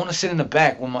 I want to sit in the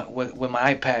back with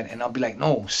my iPad, and I'll be like,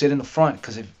 no, sit in the front,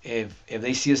 because if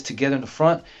they see us together in the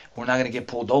front, we're not gonna get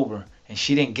pulled over. And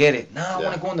she didn't get it. No, I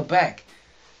want to go in the back.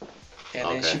 And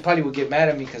then she probably would get mad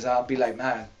at me because I'll be like,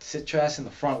 man, sit your ass in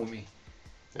the front with me.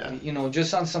 Yeah. You know,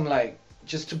 just on some like,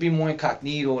 just to be more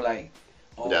incognito, like,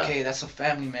 okay, that's a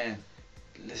family man.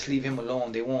 Let's leave him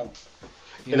alone. They won't.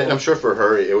 You And know? I'm sure for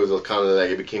her, it was kind of like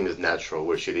it became as natural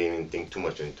where she didn't even think too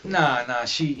much into it. Nah,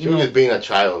 she She was just being a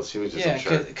child. She was just yeah,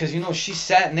 unsure. because you know, she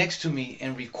sat next to me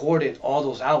and recorded all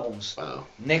those albums. Wow.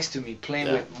 Next to me, playing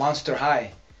Yeah. with Monster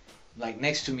High, like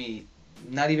next to me,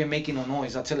 not even making no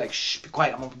noise. I'll tell her, like, shh, be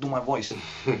quiet, I'm gonna do my voice.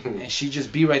 And she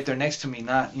just be right there next to me.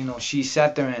 Not, you know, she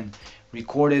sat there and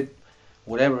recorded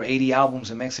whatever 80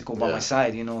 albums in Mexico by Yeah. my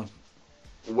side. You know,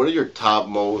 What are your top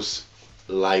most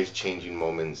life-changing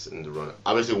moments in the run?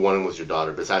 Obviously, one was your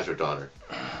daughter. Besides your daughter,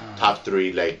 top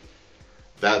three, like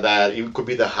that. It could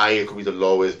be the high, it could be the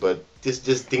lowest, but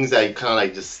just things that kind of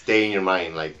like just stay in your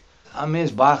mind. Like, I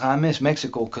miss Baja. I miss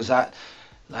Mexico because I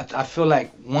feel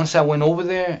like once I went over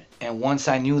there and once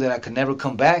I knew that I could never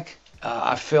come back,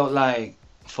 I felt like,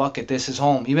 fuck it, this is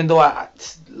home. Even though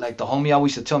like the homie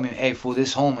always used to tell me, hey, fool,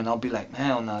 this home. And I'll be like,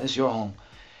 hell no, this is your home.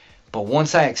 But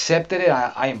once I accepted it,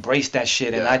 I embraced that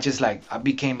shit. And I just like, I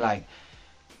became like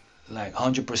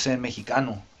 100%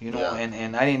 Mexicano, you know. Yeah.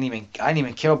 And I didn't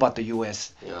even care about the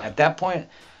U.S. Yeah. At that point,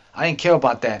 I didn't care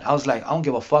about that. I was like, I don't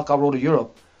give a fuck. I'll roll to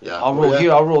Europe. yeah, I'll roll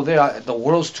here, I'll roll there. The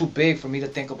world's too big for me to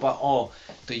think about, oh,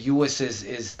 the U.S.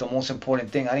 is the most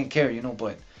important thing. I didn't care, you know,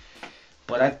 but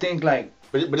I think like...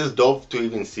 But it's dope to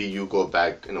even see you go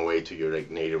back in a way to your like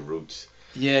native roots.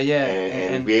 Yeah.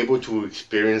 And be able to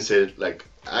experience it like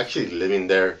actually living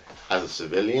there as a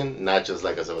civilian, not just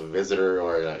like as a visitor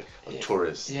or like a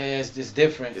tourist. Yeah, it's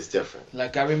different. It's different.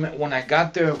 Like I remember when I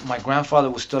got there, my grandfather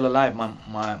was still alive,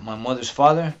 my mother's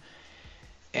father,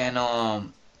 and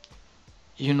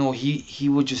you know, he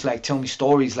would just like tell me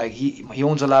stories. Like he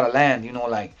owns a lot of land, you know,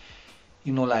 like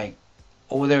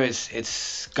over there it's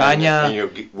Caña,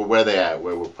 And where are they at?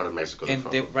 Where part of Mexico? and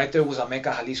They're from? right there was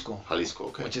Ameca, Jalisco. Jalisco,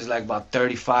 okay. Which is like about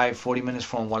 40 minutes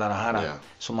from Guadalajara. Yeah.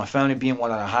 So my family be in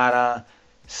Guadalajara,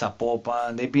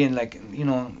 Zapopan, they be in like, you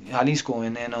know, Jalisco,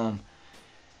 and then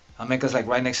Ameca's like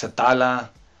right next to Tala,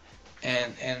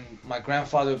 and my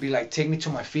grandfather would be like, take me to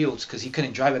my fields, because he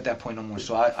couldn't drive at that point no more.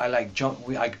 So I like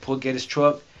get his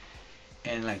truck,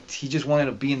 and like he just wanted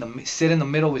to be sit in the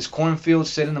middle of his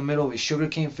cornfields, sit in the middle of his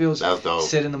sugarcane fields, That's dope.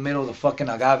 sit in the middle of the fucking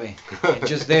agave, and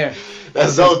just there.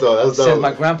 That's dope though. That's dope. Since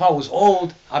my grandpa was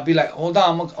old, I'd be like, hold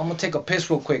on, I'm gonna take a piss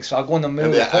real quick. So I'll go in the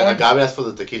middle And of the corn. agave, that's for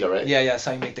the tequila, right? Yeah, that's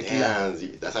how you make tequila.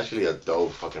 Damn, that's actually a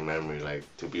dope fucking memory, like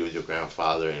to be with your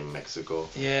grandfather in Mexico,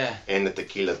 Yeah. in the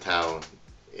tequila town,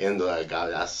 in the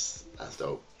agave. That's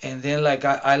dope. And then like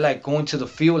I like going to the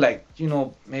field, like, you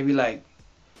know, maybe like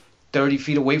 30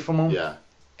 feet away from him. Yeah.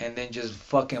 And then just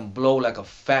fucking blow like a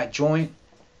fat joint,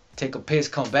 take a piss,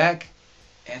 come back,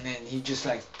 and then he just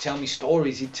like tell me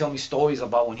stories. He'd tell me stories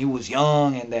about when he was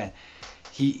young, and that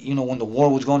he, you know, when the war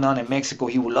was going on in Mexico,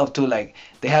 he would love to like,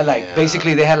 they had like,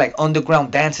 basically they had like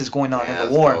underground dances going on in the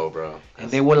war. Dope, bro.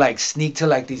 And they would like sneak to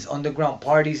like these underground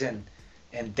parties and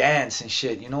dance and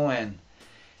shit, you know. And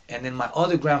then my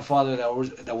other grandfather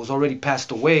that was already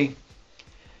passed away,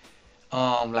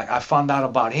 like I found out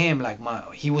about him, like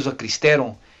he was a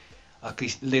cristero.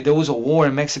 There was a war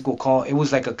in Mexico it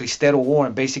was like a cristero war,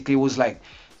 and basically it was like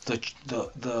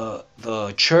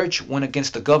the church went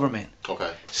against the government.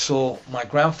 Okay. So my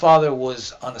grandfather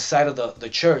was on the side of the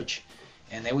church,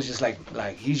 and it was just like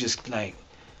he's just like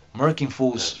murking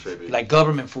fools, like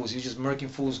government fools. He's just murking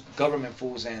fools, government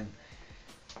fools, and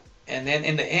then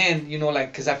in the end, you know,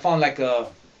 like, cause I found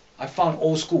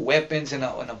old school weapons in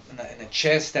a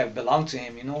chest that belonged to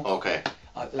him, you know. Okay.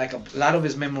 Like a lot of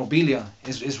his memorabilia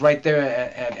is right there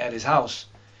at his house.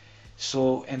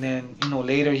 So, and then,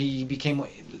 later he became,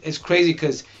 it's crazy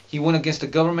because he went against the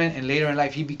government, and later in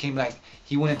life he became like,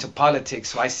 he went into politics.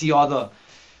 So I see all the,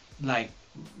 like,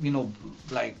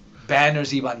 like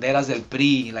banners y banderas del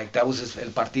PRI, like that was el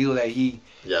partido that he,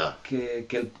 Yeah.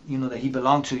 that he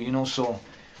belonged to, so,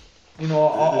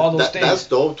 all those things. That's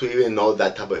dope to even know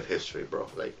that type of history, bro.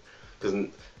 Like, because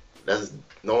that's,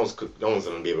 no one's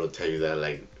gonna be able to tell you that,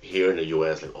 like, here in the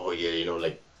U.S., like, oh yeah,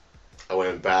 like, I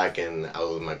went back and I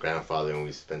was with my grandfather and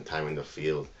we spent time in the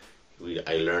field.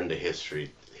 I learned the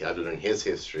history. I learned his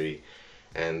history,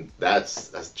 and that's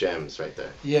gems right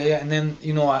there. Yeah, and then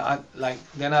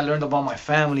then I learned about my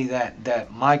family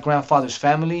that my grandfather's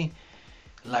family,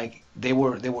 like they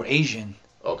were Asian.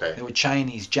 Okay. They were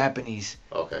Chinese, Japanese.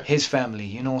 Okay. His family,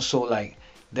 so like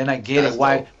then I get it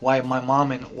why my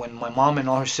mom when my mom and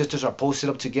all her sisters are posted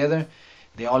up together,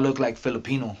 they all look like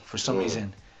Filipino for some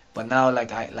reason. But now,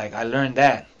 I learned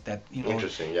that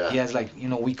Interesting, yeah. he has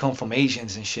we come from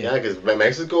Asians and shit. Yeah, because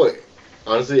Mexico,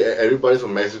 honestly, everybody's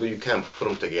from Mexico. You can't put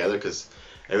them together because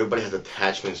everybody has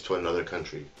attachments to another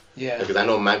country. Yeah. Because I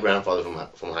know my grandfather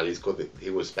from Jalisco, he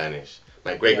was Spanish.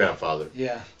 My great grandfather.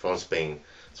 Yeah. From Spain.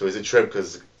 So it's a trip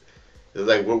because it's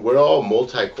like we're all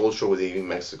multicultural within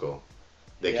Mexico.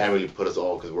 They can't really put us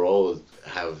all because we all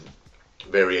have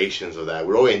variations of that.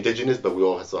 We're all indigenous, but we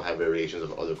also have variations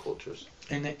of other cultures.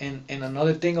 And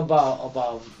another thing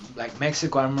about like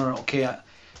Mexico, I remember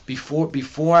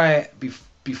before I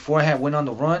had went on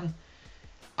the run,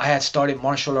 I had started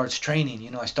martial arts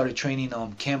training. I started training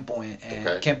Kempo and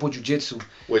Kempo Jiu-Jitsu.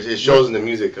 Which it shows in the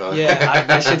music, huh? Yeah,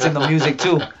 that shit's in the music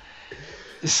too.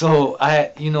 So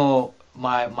I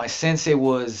my sensei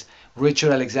was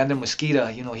Richard Alexander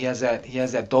Mosqueda. He has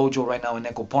that dojo right now in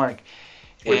Echo Park.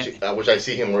 Which I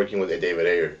see him working with David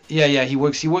Ayer. Yeah, he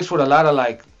works with a lot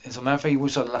of as a matter of fact, he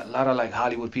works with a lot of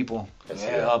Hollywood people.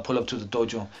 Pull up to the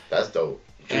dojo. That's dope.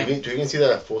 Do you even see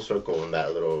that full circle in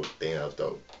that little thing? That was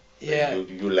dope. Yeah. Like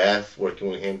you left working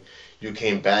with him, you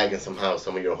came back, and somehow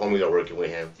some of your homies are working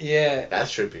with him. Yeah.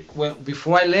 That's trippy.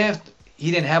 Before I left, he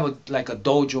didn't have a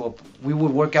dojo. We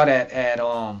would work out at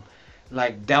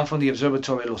down from the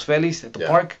observatory, Los Feliz, at the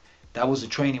park. That was the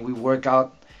training. We work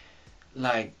out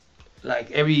like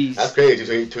every. That's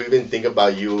crazy to even think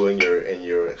about you and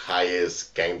your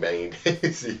highest gangbanging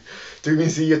days. To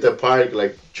even see you at the park,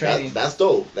 like training. That's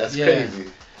dope. That's crazy.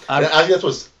 I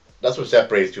think that's what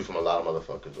separates you from a lot of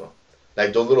motherfuckers, bro.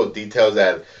 Like those little details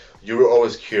that you were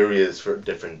always curious for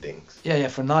different things. Yeah,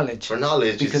 for knowledge. For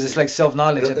knowledge. Because it's like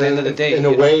self-knowledge at the end of the day. In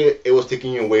a way, it was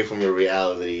taking you away from your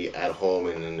reality at home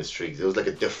and in the streets. It was like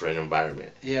a different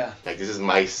environment. Yeah. Like this is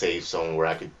my safe zone where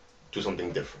I could do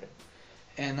something different.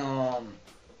 And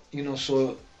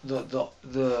so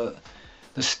the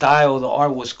style, the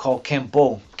art was called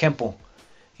Kempo,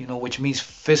 which means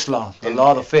fist law, the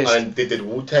law of the fist. And did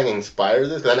Wu-Tang inspire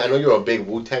this? 'Cause I know you're a big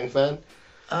Wu-Tang fan.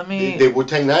 I mean, did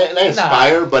Wu-Tang not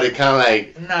inspire, but it kind of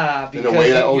like because in a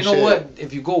way like, you know what?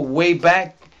 If you go way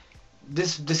back,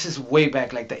 this is way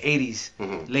back, like the 80s,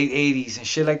 late 80s and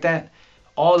shit like that.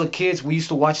 All the kids we used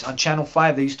to watch on Channel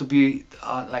 5. They used to be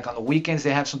like on the weekends.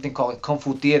 They have something called Kung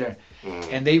Fu Theater.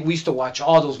 And we used to watch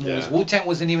all those movies. Yeah. Wu-Tang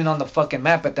wasn't even on the fucking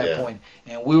map at that point.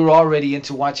 And we were already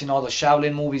into watching all the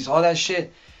Shaolin movies, all that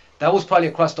shit. That was probably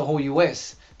across the whole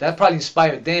U.S. That probably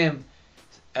inspired them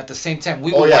at the same time.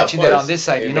 We were watching that on this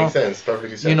side, It makes sense,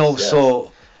 perfectly sense. Yes.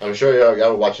 So... I'm sure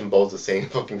y'all were watching both the same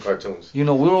fucking cartoons. We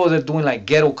were over there doing like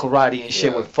ghetto karate and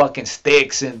shit with fucking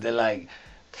sticks and the like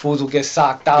fools will get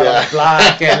socked out on the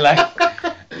block and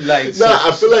like no,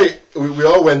 I feel like we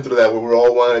all went through that. We were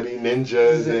all want to be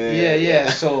ninjas. And, yeah.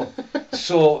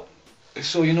 So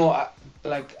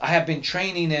I have been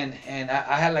training and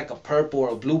I had like a purple or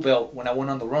a blue belt when I went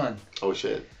on the run. Oh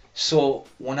shit. So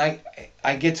when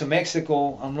I get to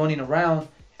Mexico, I'm running around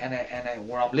and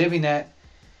where I'm living at,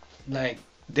 like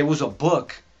there was a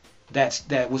book that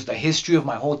was the history of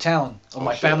my whole town, of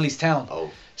my family's town.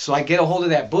 Oh. So I get a hold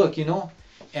of that book, and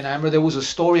I remember there was a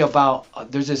story about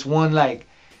there's this one like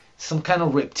some kind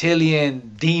of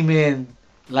reptilian demon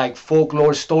like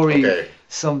folklore story. Okay.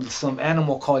 Some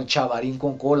animal called Chavarin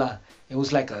con cola. It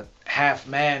was like a half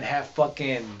man, half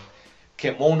fucking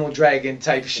kimono dragon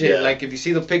type shit. Yeah. Like if you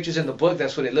see the pictures in the book,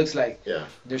 that's what it looks like. Yeah.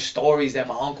 There's stories that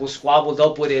my uncle squabbled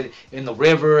up with it in the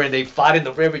river, and they fought in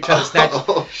the river trying to snatch.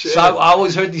 Oh, shit. So I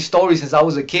always heard these stories since I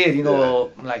was a kid.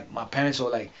 Like my parents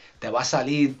were like, te va a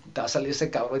salir ese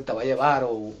cabrón, te va a llevar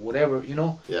or whatever,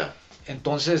 Yeah.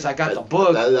 Entonces I got the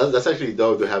book. That's actually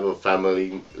dope to have a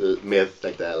family myth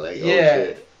like that. Like,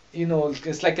 yeah.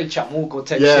 It's like El Chamuco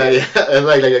type shit. Yeah. It's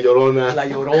like La Llorona. La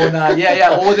Llorona.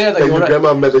 Yeah. Over there, Your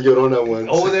grandma met the Llorona once.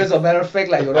 Over there, as a matter of fact,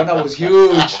 La Llorona was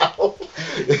huge.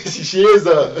 she is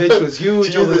a bitch was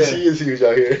huge over there. She is huge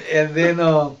out here. And then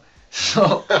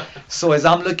so as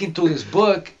I'm looking through this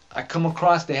book, I come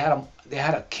across they had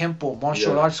a Kempo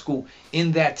martial arts school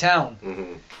in that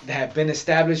town that had been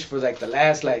established for like the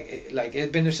last like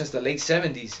it's been there since the late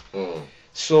 70s.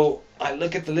 So I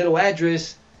look at the little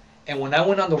address, and when I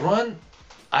went on the run,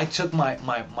 I took my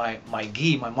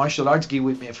gi, my martial arts gi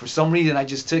with me, and for some reason I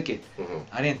just took it.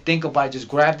 I didn't think about it, I just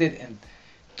grabbed it and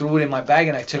threw it in my bag,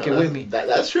 and I took it with me.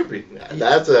 That's trippy.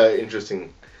 That's an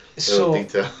interesting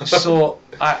detail. So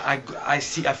I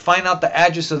find out the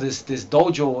address of this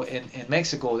dojo in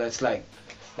Mexico that's like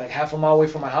half a mile away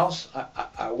from my house.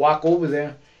 I walk over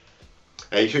there.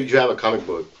 Hey, you should have a comic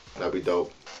book. That'd be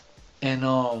dope. And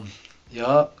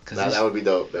yeah, cause that would be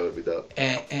dope. That would be dope.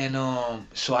 And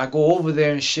so I go over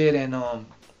there and shit, and I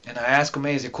ask them,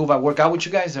 hey, is it cool if I work out with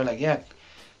you guys? They're like, yeah.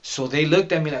 So they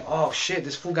looked at me like, oh shit,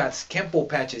 this fool got Kempo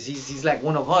patches. He's like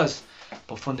one of us,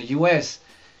 but from the U.S.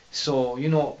 So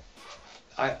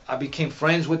I became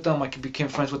friends with them. I became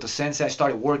friends with the sensei. I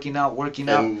started working out,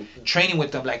 training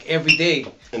with them like every day.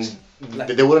 And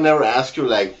they would never ask you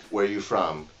like where you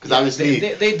from, because obviously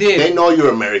they did. They know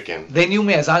you're American. They knew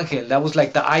me as Angel. That was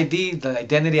like the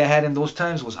identity I had in those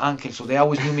times was Angel. So they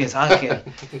always knew me as Angel.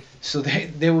 So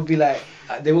they would be like,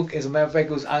 as a matter of fact,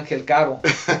 it was Angel Caro.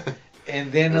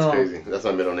 And then that's crazy. That's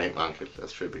my middle name, Angel.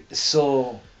 That's trippy.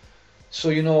 So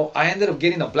I ended up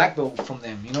getting a black belt from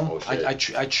them.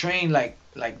 I trained like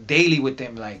daily with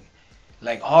them, like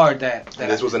hard. And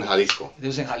this was in Jalisco. This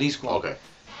was in Jalisco. Okay.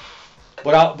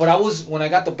 But I was, when I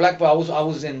got the black belt, I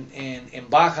was in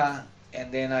Baja,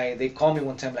 and then they called me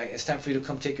one time like, it's time for you to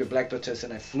come take your black belt test,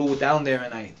 and I flew down there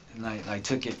and I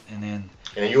took it, and then.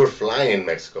 And you were flying in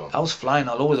Mexico. I was flying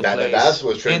all over the place. That's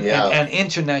what tripped me out. And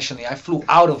internationally, I flew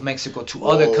out of Mexico to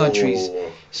other countries.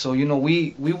 So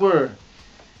we were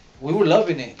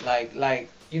loving it. Like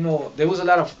there was a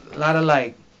lot of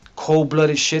like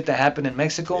cold-blooded shit that happened in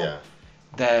Mexico. Yeah.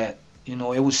 That it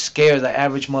would scare the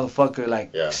average motherfucker,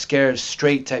 like scare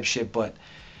straight type shit. But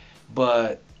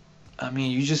I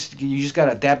mean, you just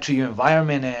gotta adapt to your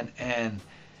environment, and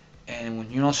when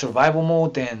you're on survival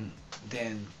mode, then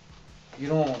you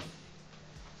don't.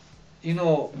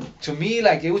 To me,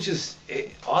 like, it was just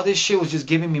all this shit was just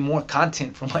giving me more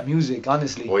content from my music,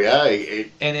 honestly. Oh yeah.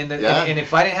 And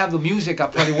if I didn't have the music, I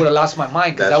probably would have lost my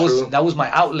mind, because that was my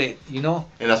outlet, And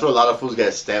that's where a lot of fools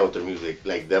get stabbed with their music.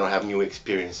 Like, they don't have new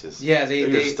experiences. Yeah, they're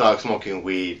just stuck smoking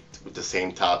weed with the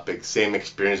same topic, same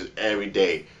experiences every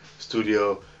day.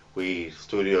 Studio. We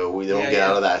don't get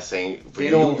out of that same.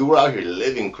 You were out here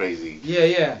living crazy.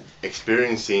 Yeah.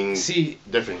 Experiencing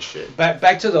different shit.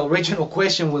 Back to the original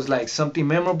question, was like something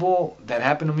memorable that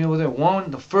happened to me over there.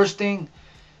 The first thing,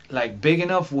 like big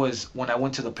enough, was when I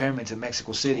went to the pyramids in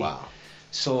Mexico City. Wow.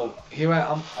 So here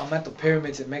I'm at the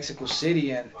pyramids in Mexico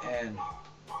City, and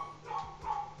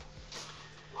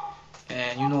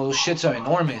those shits are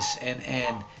enormous, and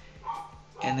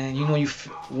then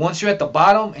once you're at the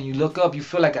bottom and you look up, you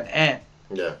feel like an ant.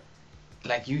 Yeah.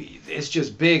 Like it's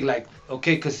just big. Like,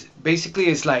 okay, because basically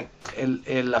it's like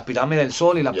la Pirámide del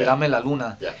Sol y la Pirámide de la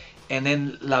Luna. Yeah. And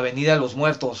then la Avenida de los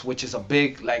Muertos, which is a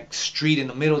big like street in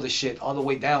the middle of the shit, all the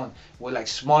way down, with like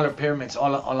smaller pyramids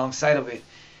all alongside of it.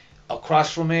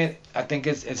 Across from it, I think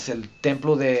it's el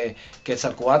Templo de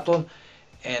Quetzalcoatl,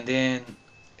 and then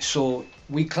so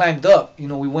we climbed up. We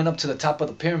went up to the top of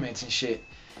the pyramids and shit.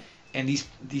 And these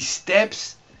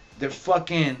steps, they're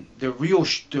real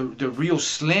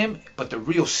slim, but they're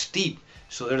real steep.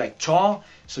 So they're like tall.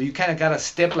 So you kind of gotta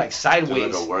step like sideways.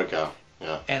 It's like a workout.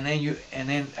 Yeah. And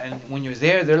when you're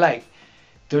there,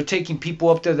 they're taking people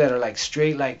up there that are like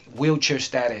straight like wheelchair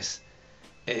status.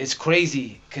 It's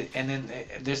crazy. And then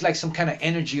there's like some kind of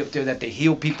energy up there that they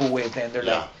heal people with, and they're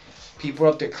like people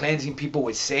up there cleansing people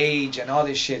with sage and all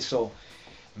this shit. So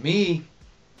me,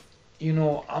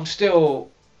 I'm still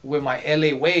with my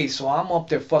LA ways, so I'm up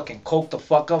there fucking coked the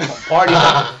fuck up from partying.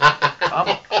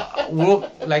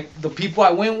 Like the people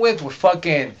I went with were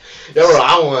fucking. They were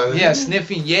on one. Yeah,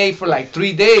 sniffing yay for like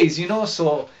 3 days,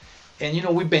 So,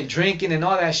 and we've been drinking and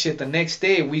all that shit. The next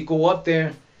day we go up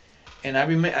there, and I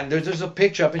remember, and there's a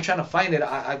picture. I've been trying to find it.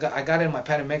 I got it in my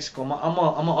pad in Mexico. I'm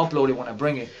gonna upload it when I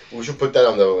bring it. We should put that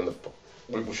on the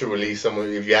we should release some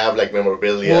if you have like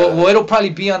memorabilia. Well, it'll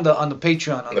probably be on the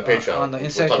Patreon. On the Patreon. On the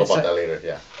inside. We'll talk about that later.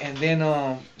 Yeah. And then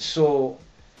I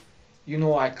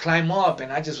climb up,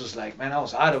 and I just was like, man, I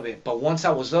was out of it. But once I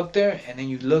was up there, and then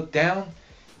you look down,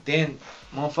 then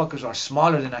motherfuckers are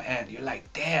smaller than an ant. You're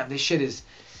like, damn, this shit is.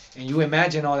 And you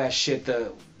imagine all that shit,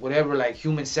 the whatever, like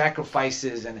human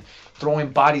sacrifices and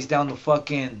throwing bodies down the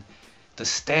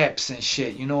steps and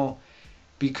shit,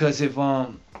 Because if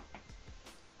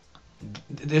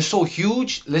they're so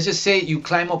huge. Let's just say you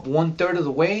climb up 1/3 of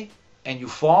the way and you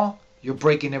fall, you're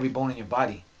breaking every bone in your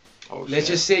body. Oh, Let's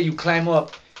shit. just say you climb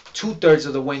up 2/3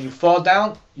 of the way and you fall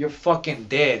down, you're fucking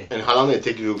dead. And how long did it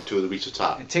take you to reach the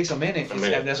top? It takes a minute. A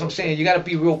minute, That's what I'm okay. saying. You gotta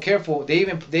be real careful. They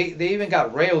even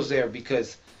got rails there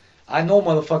because I know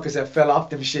motherfuckers that fell off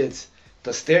them shits.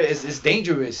 The stair is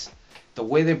dangerous. The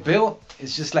way they're built,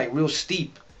 it's just like real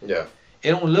steep. Yeah.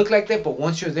 It don't look like that, but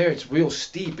once you're there, it's real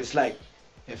steep. It's like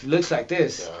if it looks like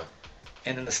this, Yeah.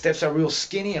 and then the steps are real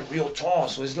skinny and real tall.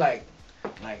 So it's like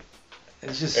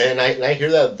it's just. And I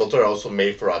hear that those are also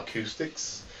made for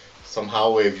acoustics.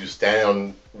 Somehow, if you stand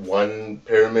on one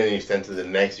pyramid and you stand to the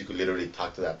next, you could literally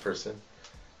talk to that person.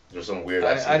 There's some weird.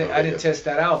 I didn't test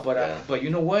that out, but Yeah. but you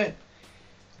know what?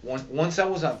 Once I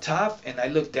was on top and I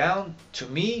looked down, to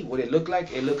me, what it looked like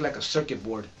a circuit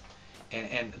board,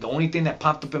 and the only thing that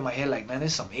popped up in my head, like, man,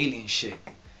 this is some alien shit.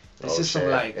 This is some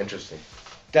like interesting.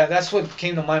 that's what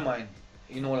came to my mind.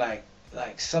 You know,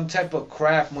 like some type of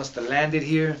craft must have landed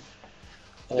here,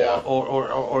 or Yeah.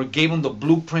 or gave them the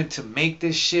blueprint to make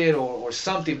this shit, or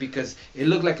something, because it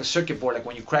looked like a circuit board. Like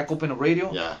when you crack open a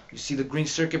radio, Yeah. you see the green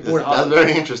circuit board. That's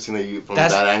very interesting that you from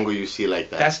That's- that angle you see like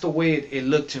that. That's the way it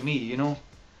looked to me, you know.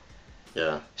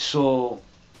 Yeah. So,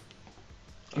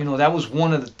 you know, that was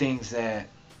one of the things that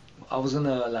I was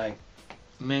gonna like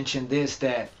mention this,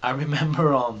 that I remember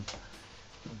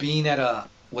being at a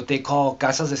what they call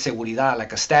casas de seguridad,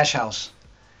 like a stash house,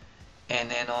 and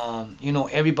then you know,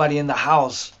 everybody in the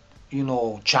house, you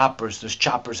know, choppers. There's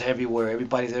choppers everywhere.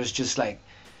 Everybody there's just like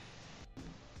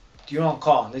you're on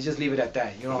call. Let's just leave it at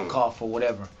that. You're on call for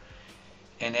whatever,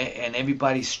 and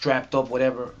everybody's strapped up,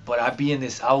 whatever. But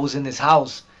I was in this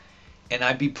house. And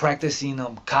I'd be practicing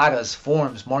katas,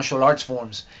 forms, martial arts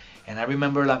forms. And I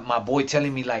remember like my boy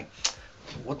telling me like,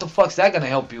 what the fuck's that gonna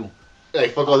help you?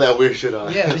 Like fuck all that weird shit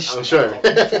on. Yeah, I'm sure.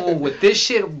 Fool, with this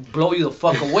shit, blow you the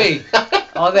fuck away.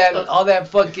 All that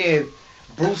fucking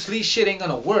Bruce Lee shit ain't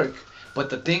gonna work. But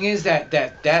the thing is that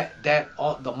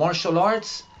the martial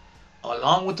arts,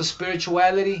 along with the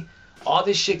spirituality, all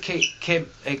this shit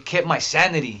kept my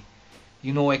sanity.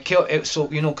 You know,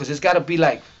 so you know, because it's gotta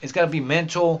be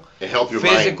mental, It helped your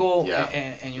physical, mind. Yeah.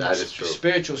 and you know, That is true.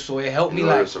 spiritual. So it helped me In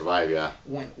order like to survive, yeah.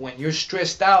 when you're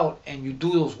stressed out and you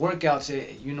do those workouts,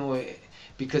 you know,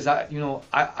 because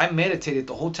I meditated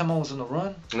the whole time I was on the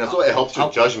run. And that's what it helps your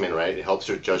judgment, right? It helps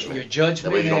your judgment. Your judgment.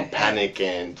 That way you don't and- panic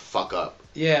and fuck up.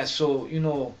 Yeah, so you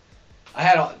know, I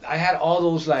had all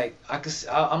those like I'm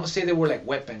gonna say they were like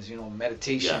weapons, you know,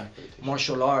 meditation, Yeah, meditation.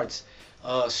 martial arts,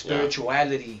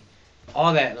 spirituality,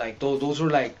 all that. Like those were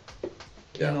like,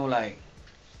 Yeah. you know, like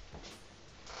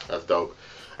That's dope.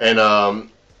 And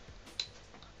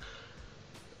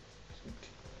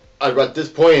at this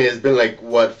point, it's been like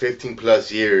what 15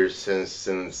 plus years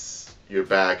since you're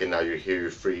back, and now you're here,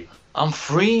 you're free. I'm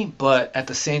free, but at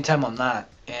the same time I'm not,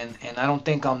 and I don't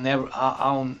think I'll never.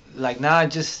 I don't like now.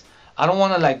 I don't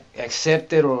want to like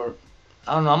accept it, or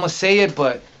I don't know. I'm gonna say it,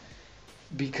 but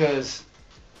because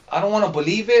I don't want to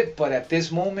believe it, but at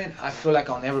this moment I feel like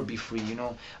I'll never be free. You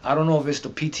know, I don't know if it's the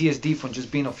PTSD from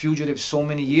just being a fugitive so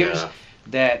many years Yeah.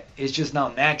 that it's just now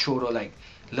natural to like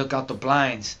look out the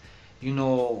blinds, you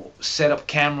know, set up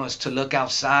cameras to look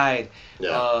outside,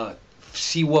 Yeah.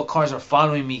 see what cars are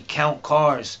following me, count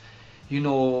cars, you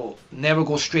know, never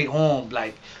go straight home,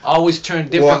 like always turn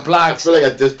different blocks. I feel like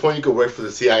at this point you could work for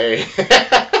the CIA.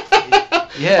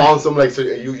 Yeah. On some like so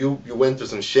you went through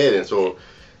some shit, and so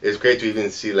it's great to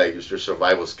even see like your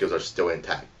survival skills are still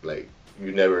intact. Like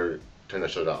you never turn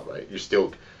that shit off, right? You're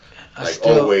still I like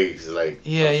still- always like.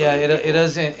 Yeah, yeah. It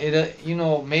doesn't. You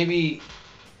know, maybe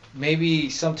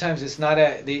sometimes it's not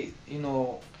you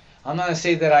know, I'm not gonna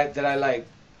say that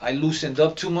I loosened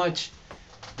up too much,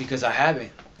 because I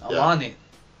haven't. I'm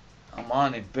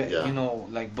on it. But Yeah. you know,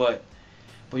 like, but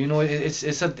you know, it's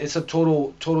a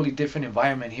totally different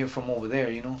environment here from over there.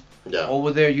 You know, Yeah.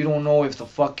 over there you don't know if the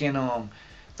fucking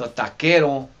the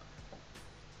taquero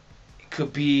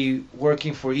could be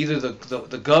working for either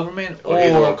the government Or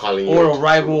he's the one calling you or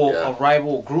out to- a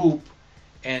rival group,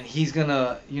 and he's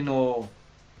gonna, you know,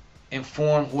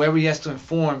 inform whoever he has to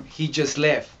inform. He just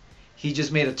left. He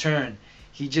just made a turn.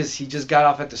 He just got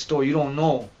off at the store. You don't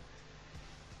know.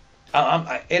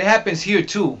 It happens here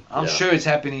too. I'm Yeah. sure it's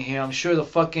happening here. I'm sure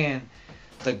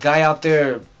the guy out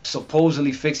there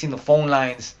supposedly fixing the phone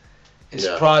lines is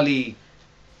Yeah. probably,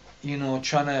 you know,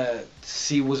 trying to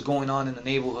see what's going on in the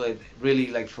neighborhood, really,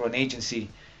 like for an agency,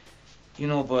 you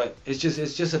know. But it's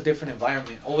just a different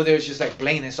environment. Over there it's just like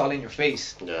blatant. It's all in your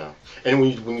face. Yeah. And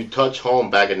when you touch home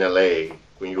back in LA,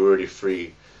 when you're already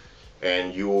free,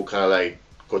 and you kind of like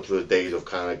go through the days of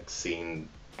kind of like seeing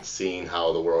seeing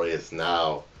how the world is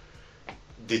now,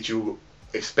 did you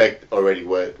expect already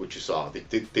what you saw?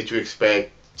 Did you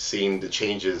expect seeing the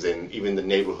changes in even the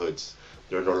neighborhoods?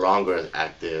 They're no longer as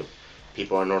active.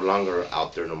 People are no longer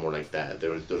out there no more like that.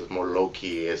 There's more low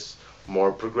key. It's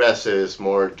more progressive. It's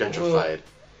more gentrified.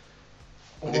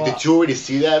 Did you already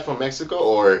see that from Mexico,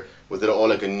 or was it all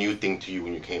like a new thing to you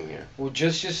when you came here? Well,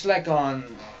 just like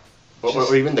on.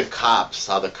 Or even the cops,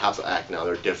 how the cops act now,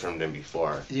 they're different than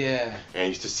before. Yeah. And you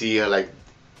used to see like,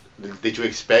 did you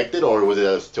expect it, or was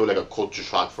it still like a culture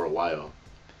shock for a while?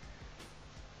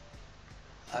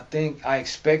 I think I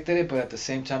expected it, but at the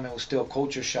same time, it was still a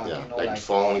culture shock. Yeah, You know, like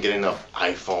phone, getting an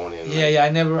iPhone. And yeah. I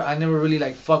never really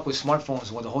like fuck with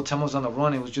smartphones. When the whole time I was on the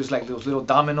run, it was just like those little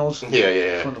dominoes.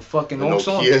 Yeah. From the fucking The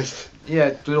Oxxo. Nokias.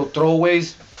 Yeah, little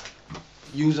throwaways.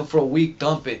 Use them for a week,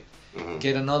 dump it, Mhm.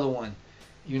 get another one.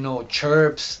 You know,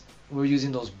 chirps. We're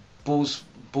using those boost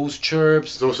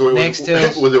chirps. So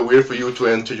Nextels. was it weird for you to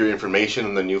enter your information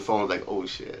on the new phone? Like, oh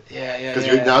shit. Yeah.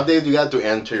 Because nowadays you got to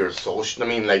enter your social,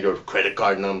 like your credit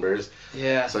card numbers.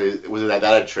 Yeah. So was that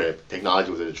a trip?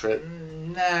 Technology, was it a trip?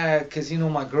 Nah, cause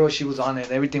my girl, she was on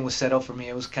it. Everything was set up for me.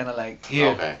 It was kind of like here,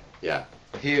 Okay. Yeah.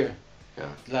 here. Yeah.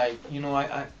 Like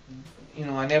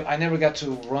I never got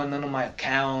to run none of my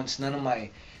accounts, none of my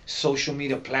social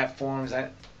media platforms.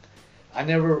 I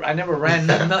never ran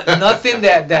nothing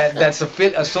that's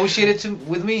associated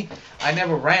with me. I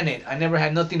never ran it. I never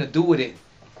had nothing to do with it.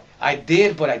 I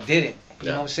did, but I didn't. You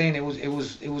know what I'm saying?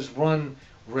 It was run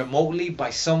remotely by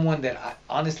someone that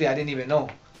honestly I didn't even know.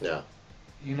 Yeah.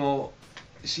 You know,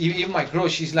 even my girl,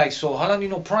 she's like, so how long do you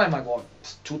know Prime? I go,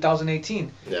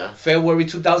 2018. Yeah. February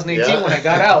 2018 Yeah. when I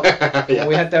got out. Yeah. When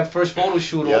we had that first photo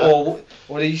shoot, Yeah.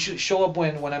 or they show up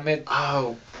when I met.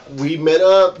 Oh, we met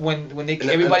up. When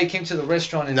everybody came to the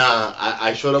restaurant. And Nah,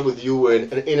 I showed up with you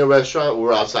in a restaurant. We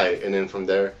were outside, and then from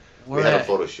there we had a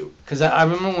photo shoot. Cause I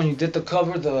remember when you did the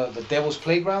cover, the Devil's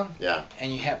Playground. Yeah.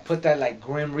 And you had put that like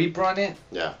Grim Reaper on it.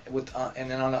 Yeah. With and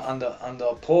then on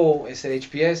the pole it said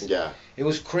HPS. Yeah. It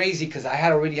was crazy because I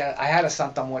had a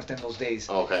Santa Muerte in those days.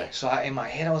 Okay. So in my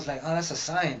head I was like, oh, that's a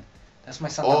sign. That's my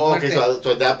Santa Oh, Muerte. okay.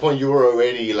 So at that point you were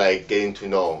already like getting to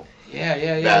know. Yeah.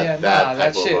 That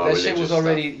That shit shit was religious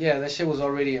already that shit was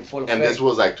already in full effect. And this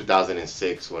was like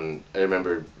 2006 when I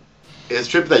remember. It's a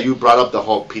trip that you brought up the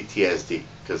whole PTSD,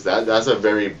 because that's a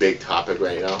very big topic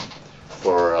right now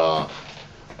for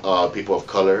people of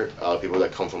color, people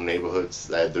that come from neighborhoods.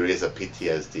 That there is a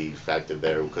PTSD factor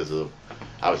there because of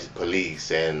obviously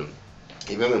police and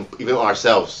even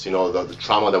ourselves. You know, the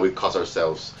trauma that we cause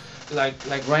ourselves. Like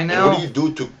right And now. what do you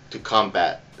do to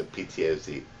combat the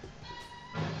PTSD?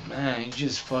 Man, you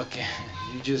just fucking,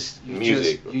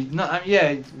 Music.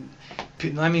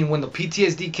 I mean, when the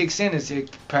PTSD kicks in, it's like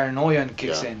paranoia and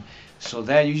kicks in. So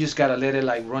that you just gotta let it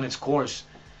like run its course,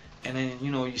 and then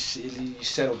you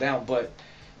settle down. But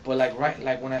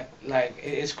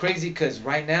it's crazy because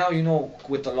right now,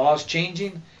 with the laws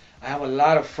changing, I have a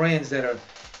lot of friends that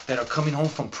are coming home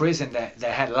from prison that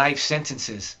had life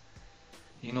sentences.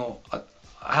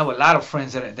 I have a lot of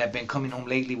friends that have been coming home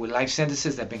lately with life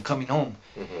sentences that have been coming home.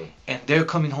 Mm-hmm. And they're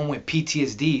coming home with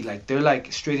PTSD. Like, they're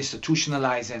like straight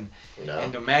institutionalized and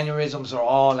their mannerisms are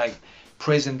all like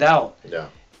prisoned out. Yeah.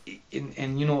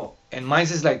 And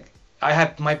mine's is like, I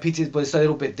have my PTSD, but it's a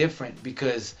little bit different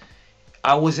because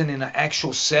I wasn't in an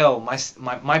actual cell.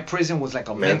 My prison was like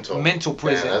a mental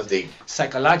prison. Yeah, that's deep.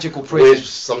 Psychological prison. Which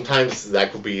sometimes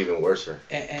that could be even worse.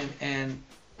 And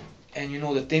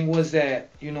the thing was that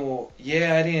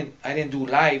I didn't do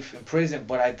life in prison,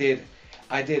 but I did.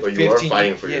 But 15, you were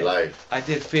fighting for your life. I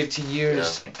did 15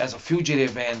 years as a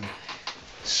fugitive, and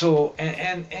so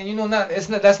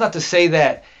that's not to say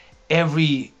that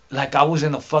I was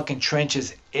in the fucking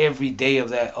trenches every day of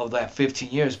that 15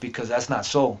 years, because that's not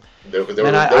so. There were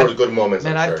good moments.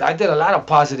 Man, I'm sure. I did a lot of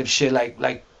positive shit. Like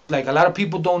a lot of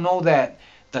people don't know that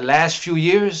the last few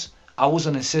years I was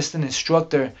an assistant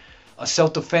instructor, a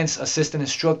self-defense assistant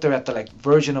instructor at the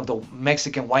version of the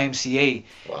Mexican YMCA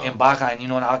in Baja,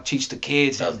 and I'll teach the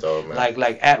kids. That's and dope, man.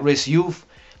 like at-risk youth,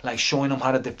 like showing them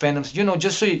how to defend them.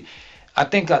 Just so I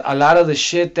think a lot of the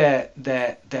shit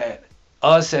that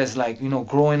us as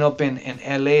growing up in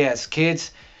LA as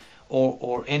kids,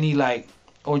 or any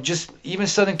or just even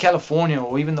Southern California,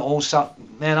 or even the old South,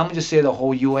 man, I'm gonna just say the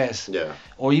whole U.S.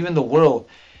 Or even the world,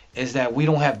 is that we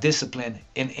don't have discipline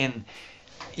in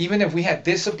even if we had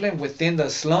discipline within the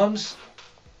slums,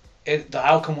 the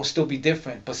outcome will still be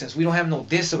different. But since we don't have no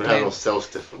discipline, We have no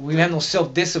self-discipline. we have no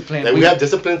self-discipline. Like we have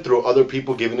discipline through other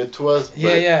people giving it to us.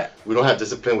 But Yeah. we don't have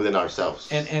discipline within ourselves.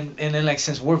 And then like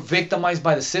since we're victimized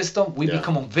by the system, we Yeah.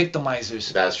 become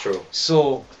victimizers. That's true.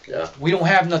 So Yeah. we don't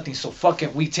have nothing. So fuck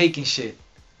it, we taking shit.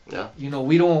 Yeah. You know,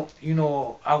 we don't. You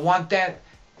know, I want that,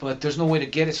 but there's no way to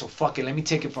get it. So fuck it, let me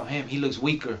take it from him. He looks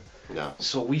weaker. Yeah.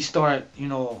 So we start. You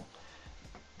know.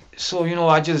 So you know,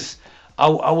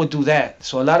 I would do that.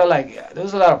 So a lot of like, there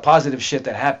was a lot of positive shit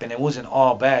that happened. It wasn't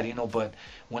all bad, you know. But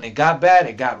when it got bad,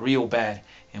 it got real bad.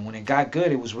 And when it got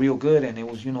good, it was real good. And it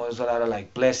was, you know, there's a lot of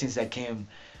like blessings that came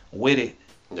with it.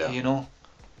 Yeah. You know.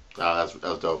 That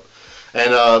was dope.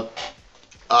 And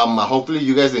hopefully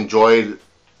you guys enjoyed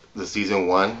the season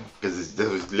 1, because this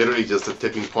was literally just the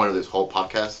tipping point of this whole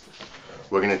podcast.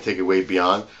 We're gonna take it way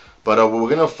beyond, but we're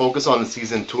gonna focus on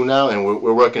season 2 now, and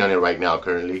we're working on it right now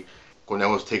currently.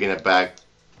 Conejo's taking it back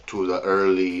to the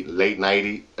late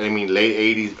 80s,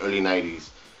 early 90s,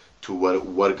 to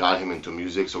what got him into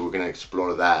music. So we're gonna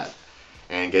explore that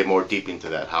and get more deep into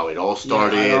that, how it all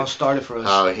started. Yeah, how it all started for us.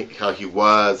 How he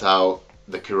was, how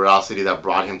the curiosity that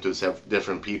brought him to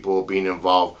different people being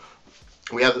involved.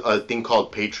 We have a thing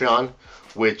called Patreon,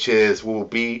 which will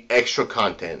be extra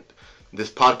content. This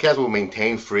podcast will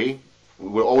maintain free.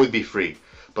 Will always be free,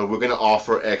 but we're gonna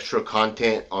offer extra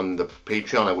content on the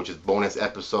Patreon, which is bonus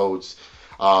episodes,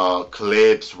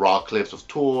 clips, raw clips of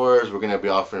tours. We're gonna be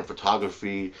offering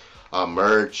photography,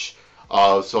 merch.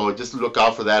 So just look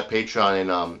out for that Patreon.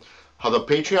 And how the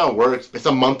Patreon works, it's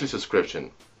a monthly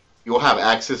subscription. You'll have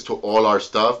access to all our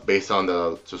stuff based on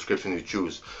the subscription you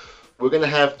choose. We're gonna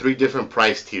have 3 different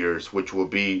price tiers, which will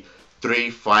be 3,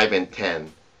 5, and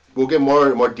 10. We'll get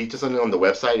more details on it on the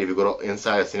website. If you go to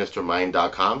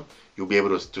insideasinistermind.com, you'll be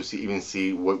able to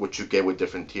see what you get with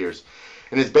different tiers.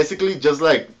 And it's basically just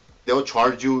like they'll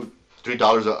charge you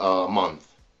 $3 a month.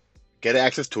 Get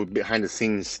access to behind the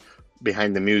scenes,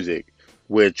 behind the music,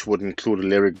 which would include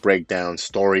lyric breakdowns,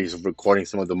 stories of recording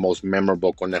some of the most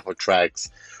memorable Conejo tracks,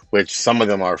 which some of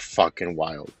them are fucking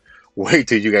wild. Wait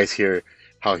till you guys hear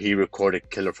how he recorded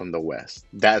Killer from the West.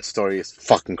 That story is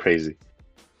fucking crazy.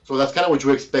 So that's kind of what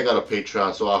you expect out of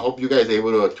Patreon. So I hope you guys are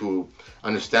able to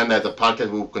understand that the podcast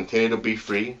will continue to be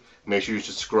free. Make sure you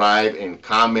subscribe and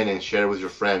comment and share it with your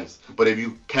friends. But if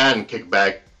you can kick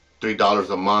back $3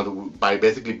 a month by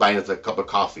basically buying us a cup of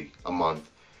coffee a month,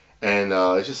 and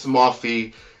it's just a small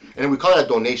fee, and we call it a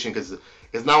donation because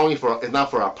it's not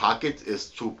for our pockets. It's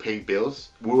to pay bills.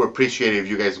 We would appreciate it if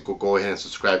you guys could go ahead and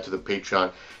subscribe to the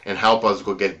Patreon and help us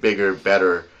go get bigger,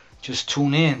 better. Just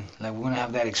tune in. Like, we're gonna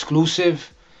have that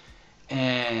exclusive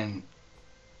and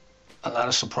a lot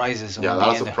of surprises. Yeah, a lot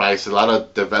of surprises, a lot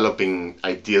of developing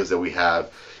ideas that we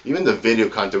have. Even the video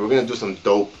content, we're gonna do some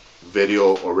dope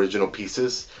video original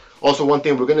pieces. Also, one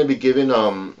thing, we're gonna be giving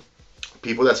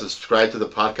people that subscribe to the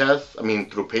podcast,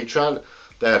 through Patreon,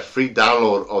 that free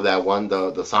download of that one,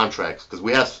 the soundtracks, because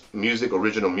we have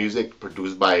original music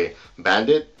produced by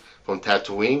Bandit from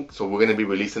Tatooine. So we're gonna be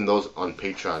releasing those on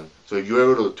Patreon. So if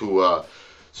you're able to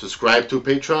subscribe to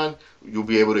Patreon, you'll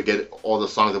be able to get all the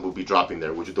songs that will be dropping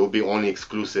there, which will be only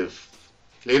exclusive.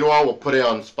 Later on, we'll put it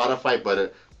on Spotify,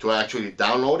 but to actually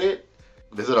download it,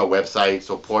 visit our website,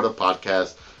 support the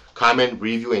podcast, comment,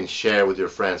 review, and share with your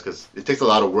friends, because it takes a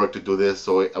lot of work to do this.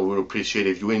 So I would appreciate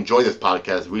it if you enjoy this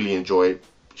podcast, really enjoy it,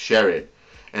 share it,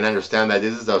 and understand that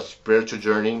this is a spiritual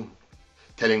journey,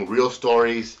 telling real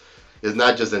stories. It's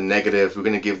not just a negative. We're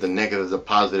going to give the negatives, the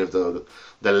positive,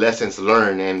 the lessons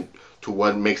learned, and to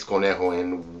what makes Conejo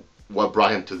and what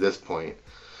brought him to this point.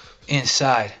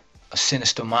 Inside a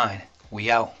Sinister Mind.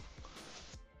 We out.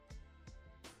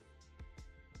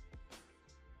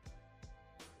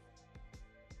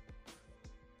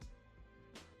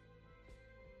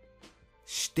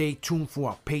 Stay tuned for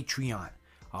our Patreon,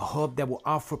 a hub that will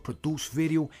offer produced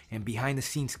video and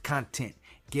behind-the-scenes content,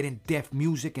 get in-depth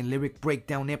music and lyric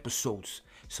breakdown episodes.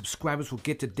 Subscribers will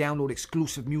get to download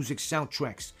exclusive music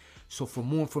soundtracks. So for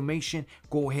more information,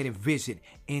 go ahead and visit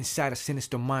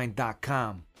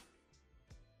InsideASinisterMind.com.